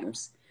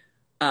times,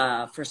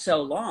 for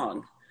so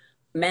long,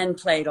 men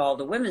played all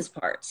the women's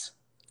parts.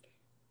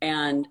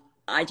 And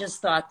I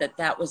just thought that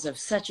that was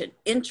such an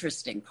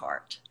interesting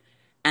part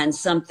and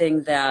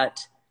something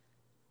that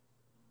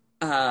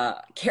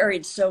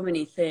carried so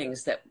many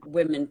things that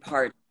women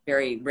parts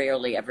very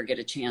rarely ever get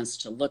a chance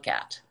to look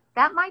at.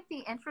 That might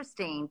be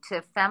interesting,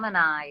 to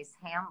feminize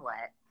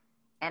Hamlet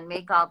and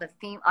make all the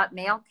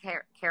male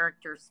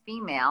characters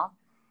female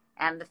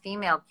and the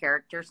female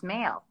characters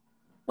male.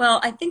 Well,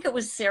 I think it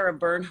was Sarah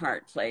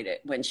Bernhardt played it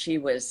when she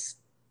was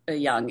a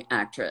young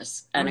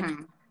actress,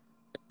 and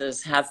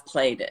actresses have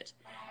played it.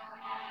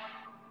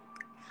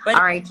 But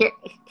all right.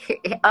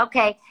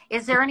 Okay.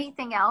 Is there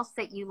anything else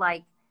that you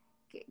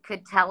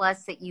could tell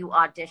us that you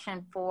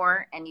auditioned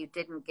for and you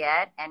didn't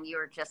get and you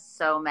were just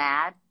so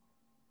mad?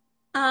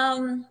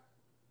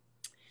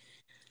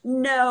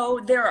 No,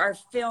 there are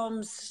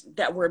films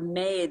that were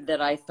made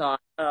that I thought,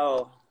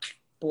 oh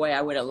boy,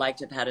 I would have liked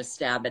to have had a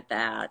stab at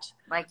that.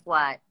 Like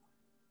what?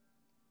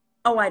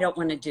 Oh, I don't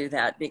want to do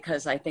that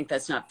because I think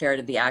that's not fair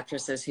to the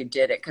actresses who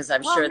did it, because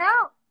I'm sure.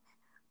 No,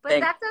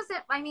 but that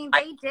doesn't, I mean,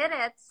 they did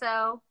it,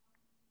 so.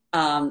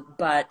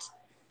 But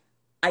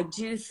I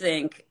do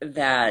think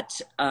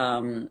that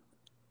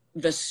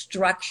the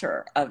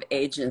structure of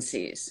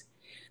agencies,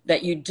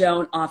 that you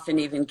don't often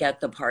even get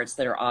the parts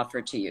that are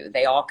offered to you.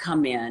 They all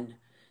come in,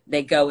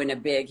 they go in a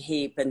big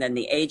heap, and then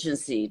the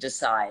agency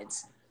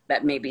decides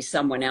that maybe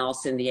someone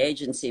else in the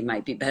agency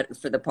might be better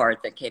for the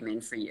part that came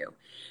in for you.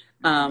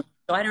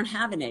 So I don't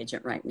have an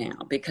agent right now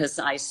because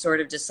I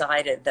sort of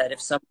decided that if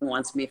someone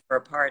wants me for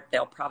a part,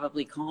 they'll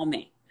probably call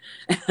me.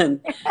 And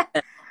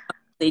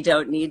they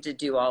don't need to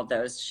do all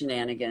those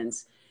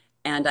shenanigans.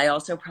 And I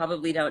also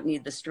probably don't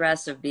need the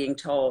stress of being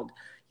told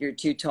you're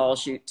too tall,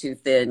 too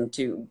thin,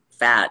 too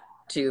fat,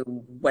 too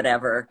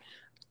whatever,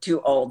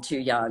 too old, too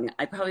young.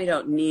 I probably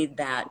don't need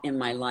that in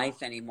my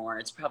life anymore.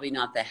 It's probably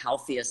not the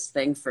healthiest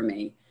thing for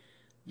me.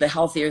 The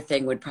healthier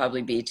thing would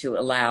probably be to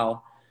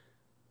allow,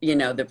 you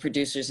know, the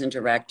producers and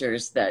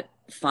directors that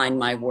find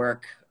my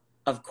work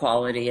of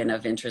quality and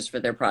of interest for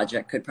their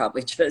project could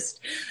probably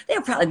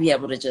they'll probably be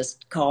able to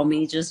just call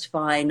me just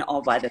fine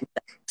all by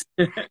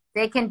themselves.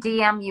 They can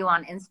DM you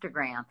on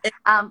Instagram.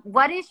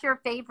 What is your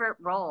favorite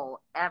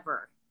role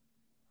ever?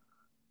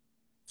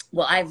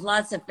 Well, I have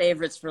lots of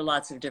favorites for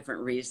lots of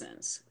different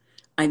reasons.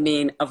 I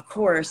mean, of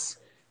course,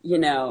 you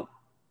know,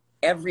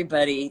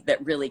 everybody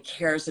that really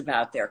cares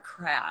about their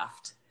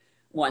craft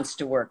wants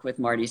to work with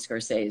Marty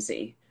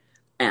Scorsese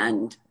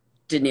and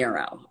De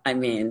Niro. I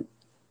mean,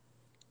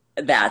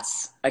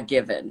 that's a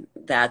given.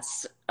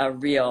 That's a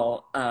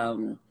real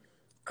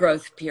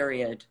growth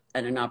period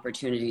and an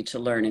opportunity to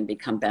learn and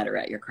become better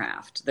at your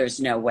craft.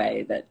 There's no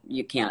way that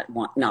you can't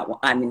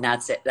I mean,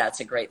 that's it. That's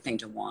a great thing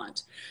to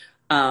want.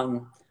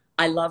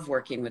 I love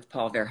working with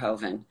Paul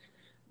Verhoeven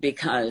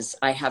because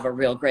I have a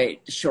real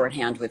great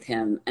shorthand with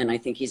him. And I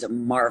think he's a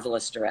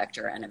marvelous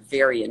director and a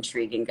very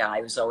intriguing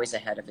guy who's always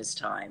ahead of his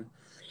time.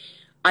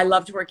 I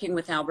loved working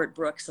with Albert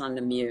Brooks on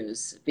The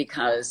Muse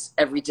because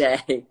every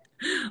day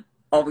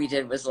all we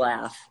did was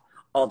laugh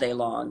all day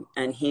long.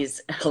 And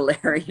he's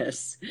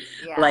hilarious.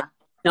 Yeah. Like,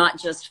 not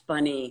just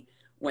funny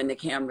when the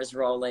camera's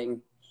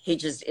rolling. He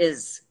just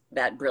is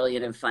that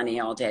brilliant and funny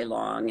all day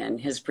long.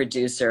 And his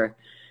producer,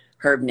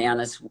 Herb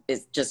Nanis,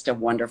 is just a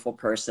wonderful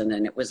person.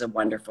 And it was a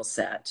wonderful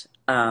set.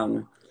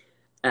 I'm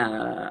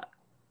now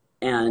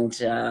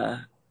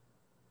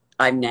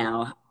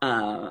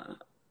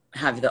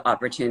have the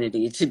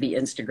opportunity to be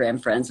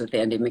Instagram friends with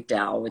Andie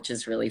MacDowell, which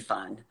is really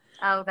fun.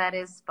 Oh, that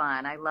is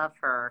fun. I love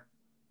her.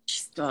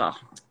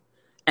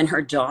 And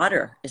her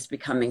daughter is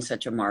becoming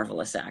such a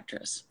marvelous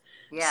actress.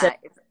 Yeah. So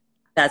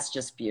that's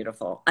just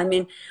beautiful. I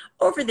mean,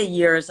 over the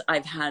years,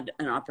 I've had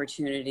an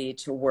opportunity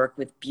to work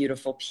with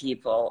beautiful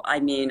people. I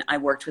mean, I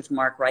worked with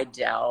Mark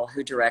Rydell,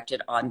 who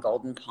directed On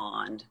Golden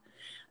Pond.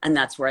 And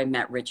that's where I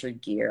met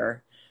Richard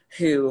Gere,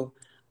 who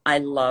I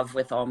love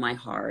with all my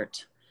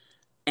heart.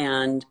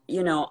 And,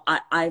 you know,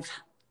 I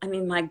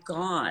mean, my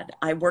God,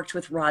 I worked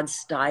with Rod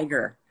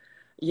Steiger.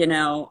 You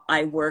know,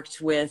 I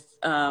worked with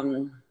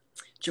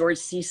George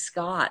C.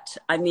 Scott.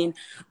 I mean,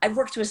 I've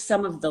worked with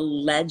some of the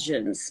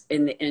legends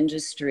in the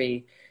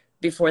industry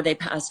before they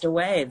passed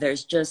away.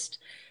 There's just,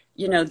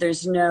 you know,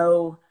 there's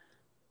no,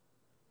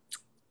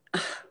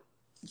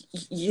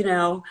 you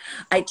know,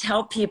 I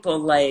tell people,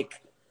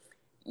 like,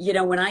 you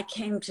know, when I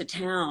came to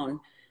town,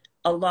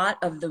 a lot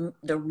of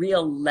the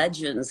real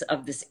legends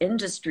of this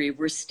industry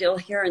were still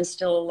here and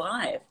still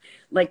alive.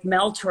 Like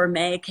Mel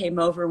Torme came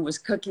over and was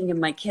cooking in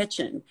my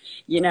kitchen,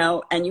 you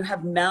know, and you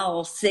have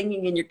Mel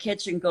singing in your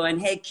kitchen going,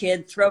 "Hey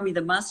kid, throw me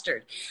the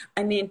mustard."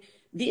 I mean,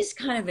 these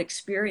kind of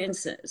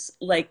experiences,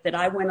 like that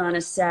I went on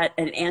a set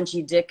and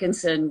Angie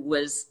Dickinson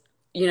was,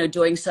 you know,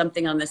 doing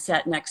something on the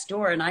set next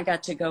door and I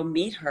got to go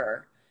meet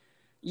her,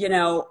 you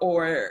know,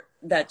 or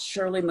that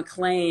Shirley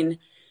MacLaine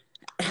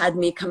had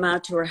me come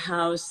out to her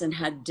house and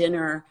had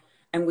dinner,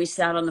 and we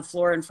sat on the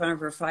floor in front of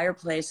her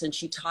fireplace and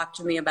she talked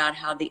to me about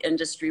how the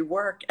industry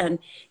worked. And,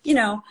 you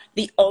know,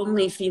 the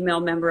only female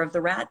member of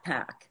the Rat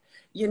Pack,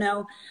 you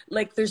know,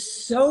 like there's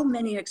so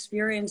many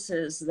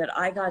experiences that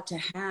I got to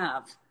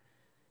have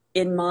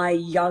in my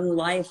young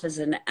life as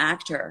an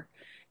actor.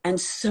 And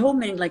so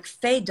many, like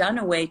Faye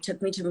Dunaway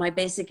took me to my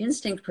Basic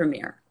Instinct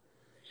premiere.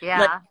 Yeah.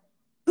 Like,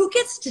 who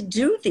gets to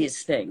do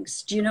these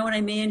things? Do you know what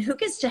I mean? Who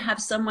gets to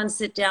have someone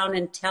sit down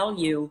and tell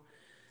you,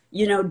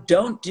 you know,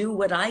 don't do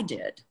what I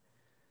did?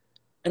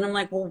 And I'm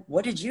like, well,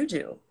 what did you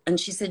do? And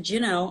she said, you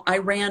know, I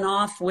ran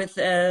off with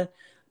a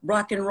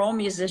rock and roll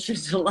musician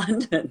to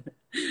London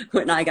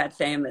when I got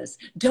famous.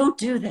 Don't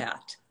do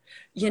that,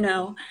 you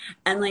know?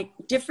 And like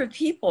different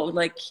people,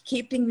 like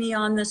keeping me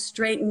on the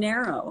straight and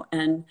narrow.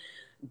 And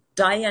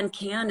Diane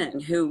Cannon,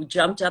 who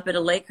jumped up at a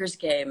Lakers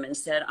game and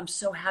said, "I'm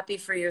so happy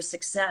for your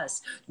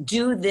success.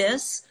 Do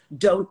this,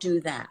 don't do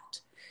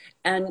that."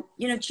 And,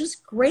 you know,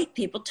 just great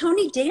people.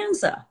 Tony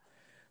Danza,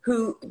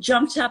 who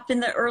jumped up in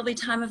the early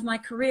time of my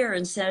career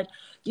and said,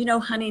 "You know,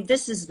 honey,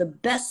 this is the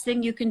best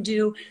thing you can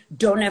do.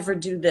 Don't ever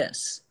do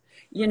this."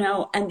 You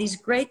know, and these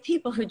great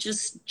people who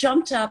just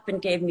jumped up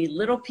and gave me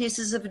little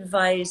pieces of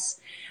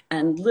advice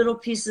and little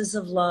pieces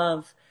of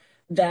love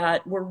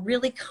that were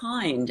really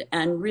kind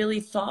and really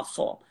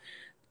thoughtful.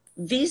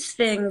 These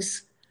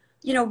things,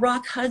 you know,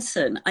 Rock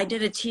Hudson, I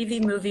did a TV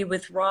movie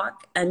with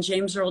Rock and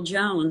James Earl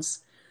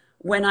Jones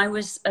when I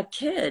was a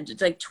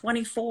kid, like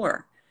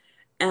 24.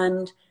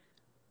 And,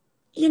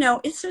 you know,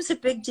 it was a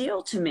big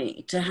deal to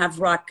me to have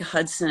Rock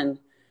Hudson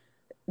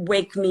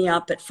wake me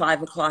up at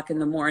 5 o'clock in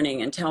the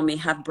morning and tell me,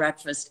 "Have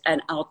breakfast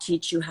and I'll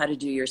teach you how to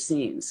do your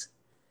scenes."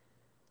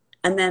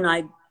 And then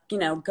I, you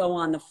know, go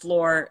on the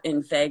floor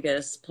in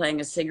Vegas playing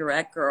a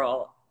cigarette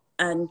girl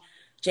and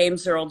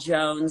James Earl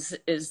Jones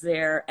is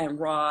there and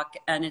Rock.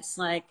 And it's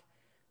like,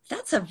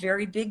 that's a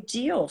very big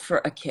deal for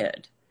a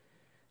kid.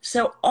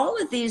 So all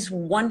of these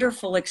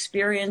wonderful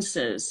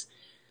experiences,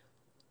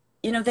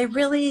 you know,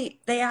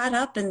 they add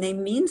up and they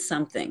mean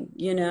something,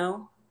 you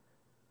know?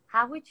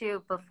 How would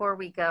you, before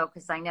we go,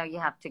 because I know you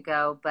have to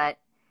go, but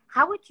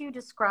how would you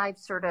describe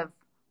sort of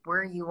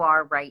where you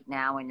are right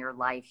now in your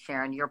life,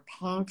 Sharon? You're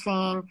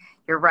painting,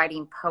 you're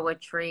writing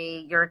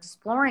poetry, you're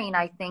exploring,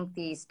 I think,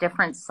 these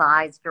different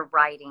sides. You're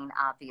writing,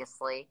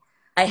 obviously.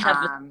 I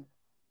have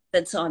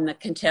that's on the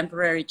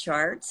contemporary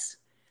charts.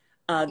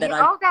 Oh,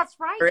 that's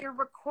right. You're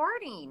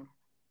recording.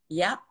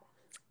 Yep.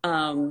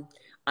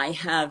 I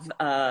have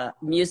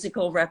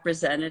musical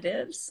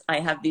representatives. I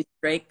have these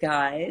great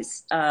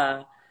guys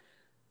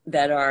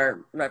that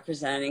are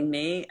representing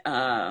me.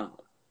 I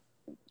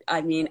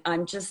mean,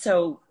 I'm just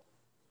so,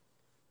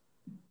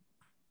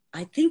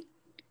 I think,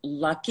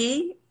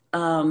 lucky.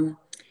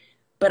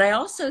 But I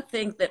also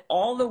think that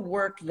all the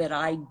work that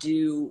I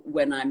do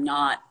when I'm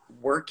not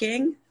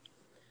working,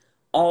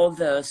 all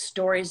the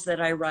stories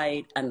that I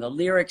write and the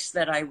lyrics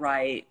that I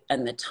write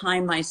and the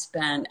time I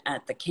spend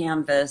at the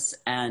canvas.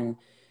 And,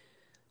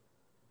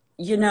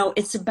 you know,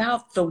 it's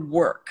about the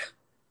work.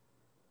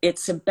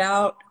 It's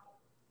about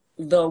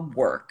the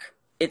work.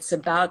 It's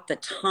about the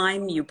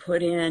time you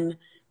put in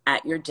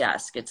at your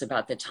desk. It's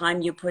about the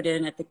time you put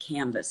in at the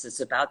canvas.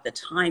 It's about the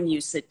time you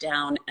sit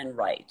down and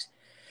write.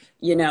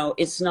 You know,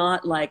 it's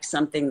not like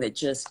something that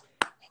just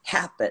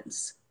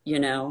happens, you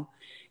know.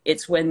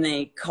 It's when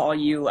they call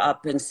you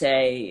up and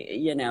say,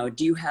 you know,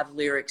 do you have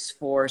lyrics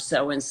for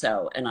so and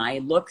so? And I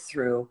look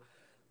through,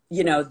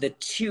 you know, the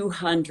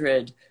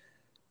 200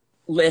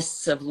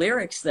 lists of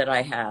lyrics that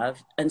I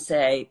have and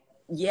say,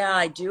 yeah,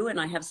 I do. And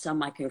I have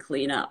some I can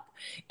clean up.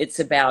 It's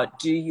about,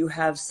 do you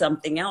have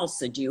something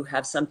else? Or do you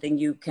have something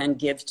you can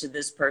give to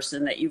this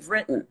person that you've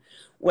written?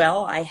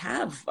 Well, I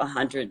have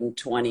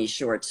 120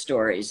 short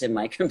stories in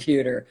my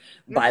computer.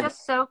 You're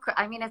just so,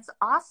 I mean, it's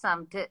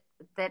awesome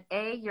that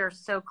you're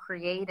so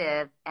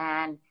creative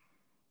and,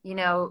 you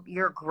know,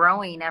 you're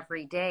growing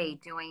every day,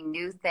 doing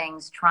new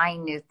things,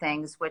 trying new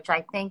things, which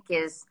I think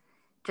is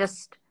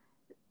just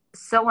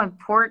so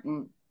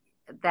important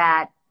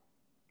that,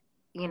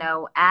 you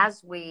know,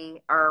 as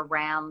we are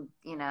around,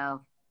 you know,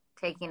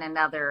 taking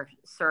another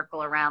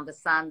circle around the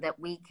sun, that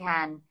we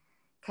can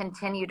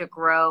continue to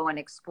grow and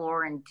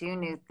explore and do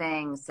new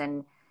things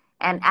and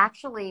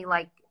actually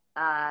like,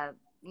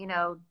 you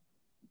know,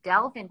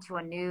 delve into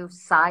a new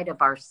side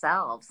of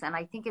ourselves. And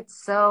I think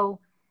it's so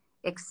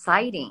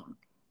exciting.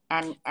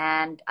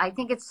 And I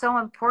think it's so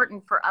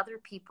important for other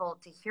people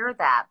to hear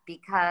that,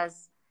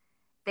 because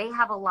they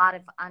have a lot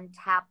of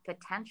untapped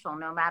potential,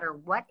 no matter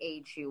what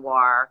age you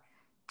are,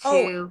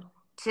 to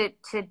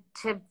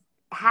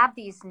have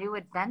these new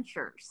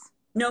adventures.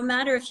 No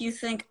matter if you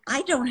think,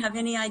 I don't have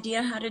any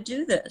idea how to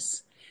do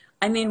this.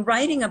 I mean,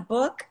 writing a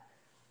book,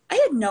 I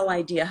had no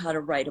idea how to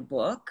write a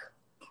book,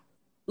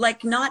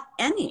 like not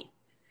any.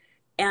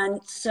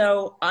 And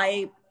so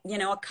you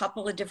know, a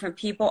couple of different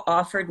people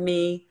offered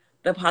me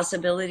the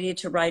possibility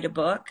to write a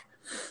book.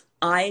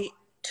 I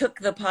took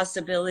the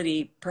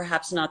possibility,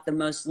 perhaps not the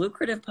most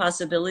lucrative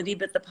possibility,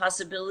 but the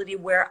possibility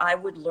where I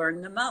would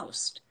learn the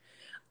most.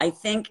 I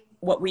think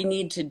what we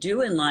need to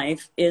do in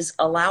life is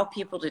allow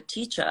people to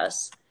teach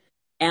us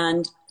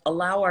and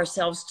allow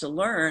ourselves to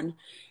learn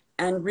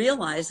and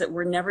realize that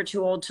we're never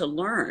too old to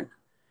learn.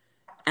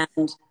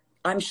 And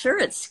I'm sure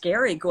it's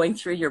scary going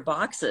through your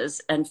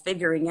boxes and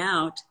figuring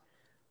out,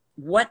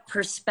 what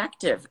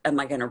perspective am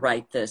I going to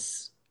write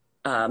this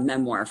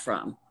memoir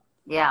from?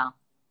 Yeah.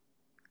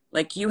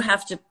 Like, you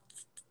have to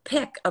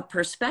pick a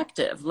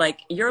perspective.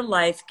 Like, your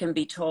life can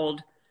be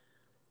told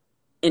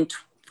in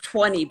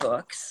 20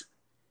 books,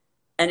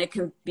 and it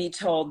can be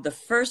told, the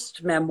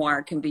first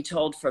memoir can be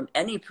told from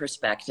any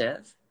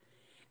perspective,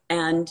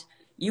 and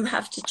you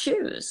have to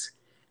choose.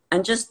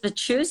 And just the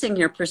choosing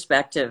your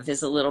perspective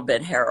is a little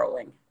bit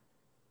harrowing.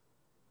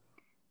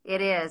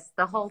 It is,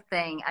 the whole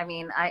thing. I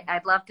mean,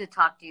 I'd love to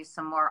talk to you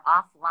some more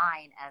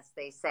offline, as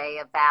they say,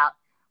 about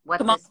what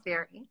the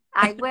spirit.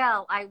 I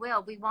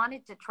will. We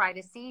wanted to try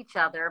to see each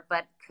other,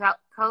 but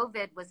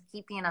COVID was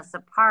keeping us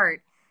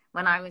apart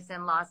when I was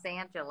in Los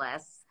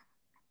Angeles.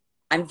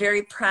 I'm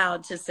very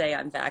proud to say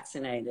I'm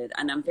vaccinated,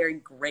 and I'm very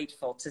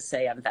grateful to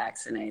say I'm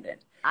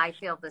vaccinated. I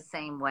feel the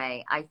same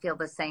way.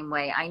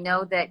 I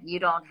know that you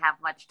don't have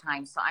much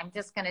time, so I'm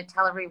just going to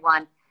tell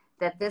everyone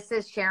that this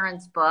is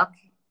Sharon's book.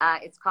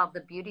 It's called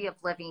The Beauty of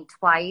Living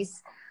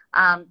Twice.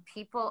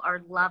 People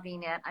are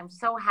loving it. I'm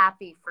so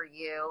happy for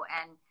you.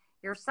 And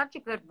you're such a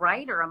good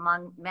writer,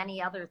 among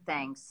many other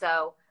things.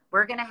 So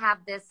we're going to have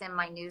this in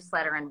my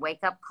newsletter and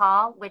wake up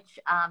call, which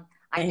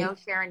I know,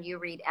 Sharon, you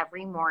read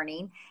every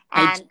morning.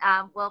 And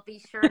we'll be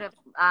sure to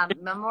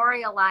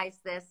memorialize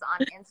this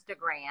on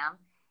Instagram.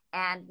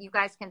 And you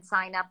guys can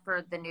sign up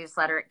for the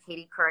newsletter at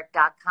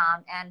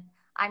katiecouric.com. And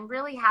I'm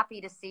really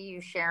happy to see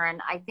you,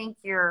 Sharon. I think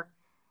you're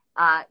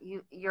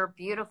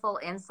beautiful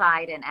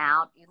inside and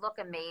out. You look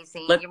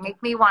amazing. You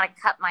make me want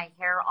to cut my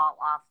hair all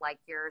off like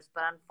yours,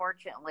 but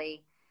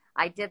unfortunately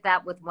I did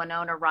that with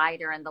Winona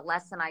Ryder, and the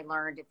lesson I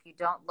learned, if you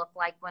don't look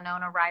like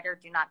Winona Ryder,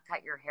 do not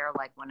cut your hair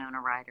like Winona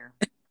Ryder.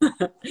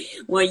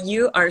 Well,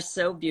 you are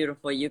so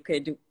beautiful. You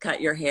could cut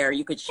your hair,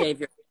 you could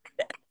shave your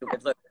hair. It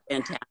would look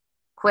fantastic.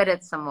 Quit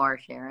it some more,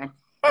 Sharon.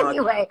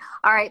 Anyway,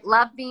 all right,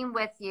 love being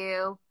with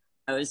you.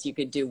 You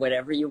could do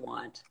whatever you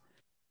want.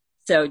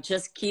 So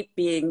just keep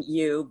being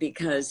you,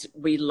 because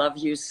we love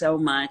you so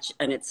much,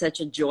 and it's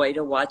such a joy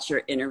to watch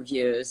your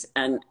interviews.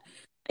 And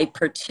I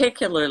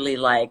particularly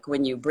like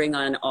when you bring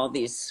on all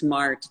these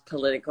smart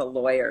political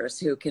lawyers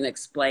who can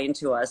explain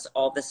to us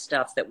all the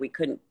stuff that we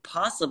couldn't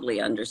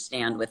possibly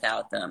understand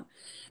without them.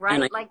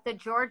 Right, like the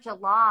Georgia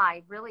law,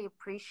 I really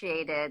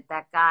appreciated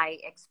that guy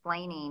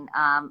explaining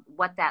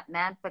what that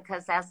meant,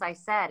 because as I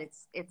said,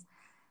 it's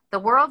the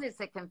world is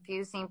a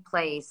confusing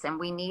place, and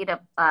we need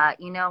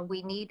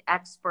we need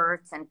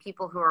experts and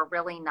people who are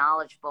really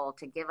knowledgeable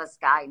to give us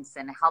guidance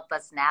and help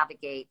us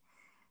navigate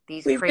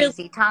these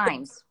crazy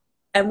times.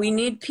 And we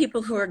need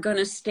people who are going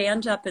to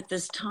stand up at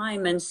this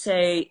time and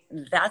say,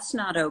 that's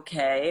not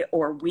okay,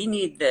 or we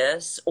need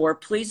this, or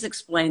please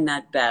explain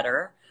that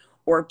better,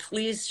 or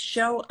please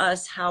show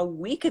us how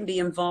we can be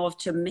involved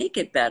to make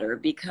it better.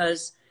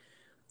 Because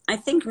I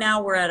think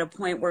now we're at a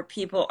point where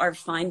people are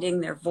finding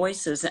their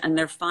voices and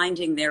they're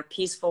finding their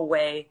peaceful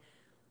way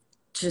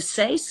to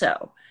say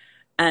so.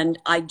 And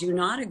I do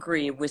not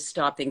agree with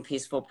stopping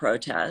peaceful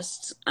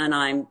protests. And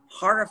I'm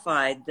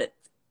horrified that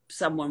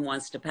someone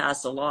wants to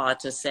pass a law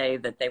to say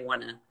that they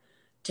want to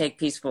take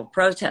peaceful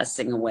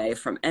protesting away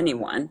from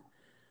anyone.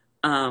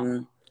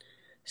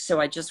 So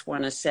I just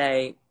want to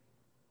say,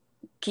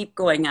 keep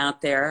going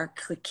out there,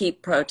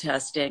 keep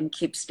protesting,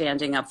 keep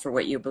standing up for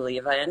what you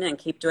believe in, and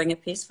keep doing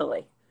it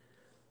peacefully.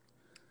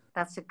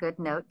 That's a good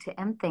note to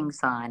end things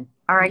on.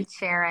 All right,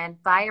 Sharon.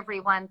 Bye,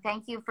 everyone.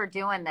 Thank you for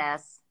doing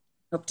this.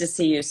 Hope to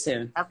see you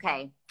soon.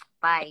 Okay.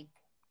 Bye.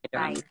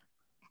 Bye.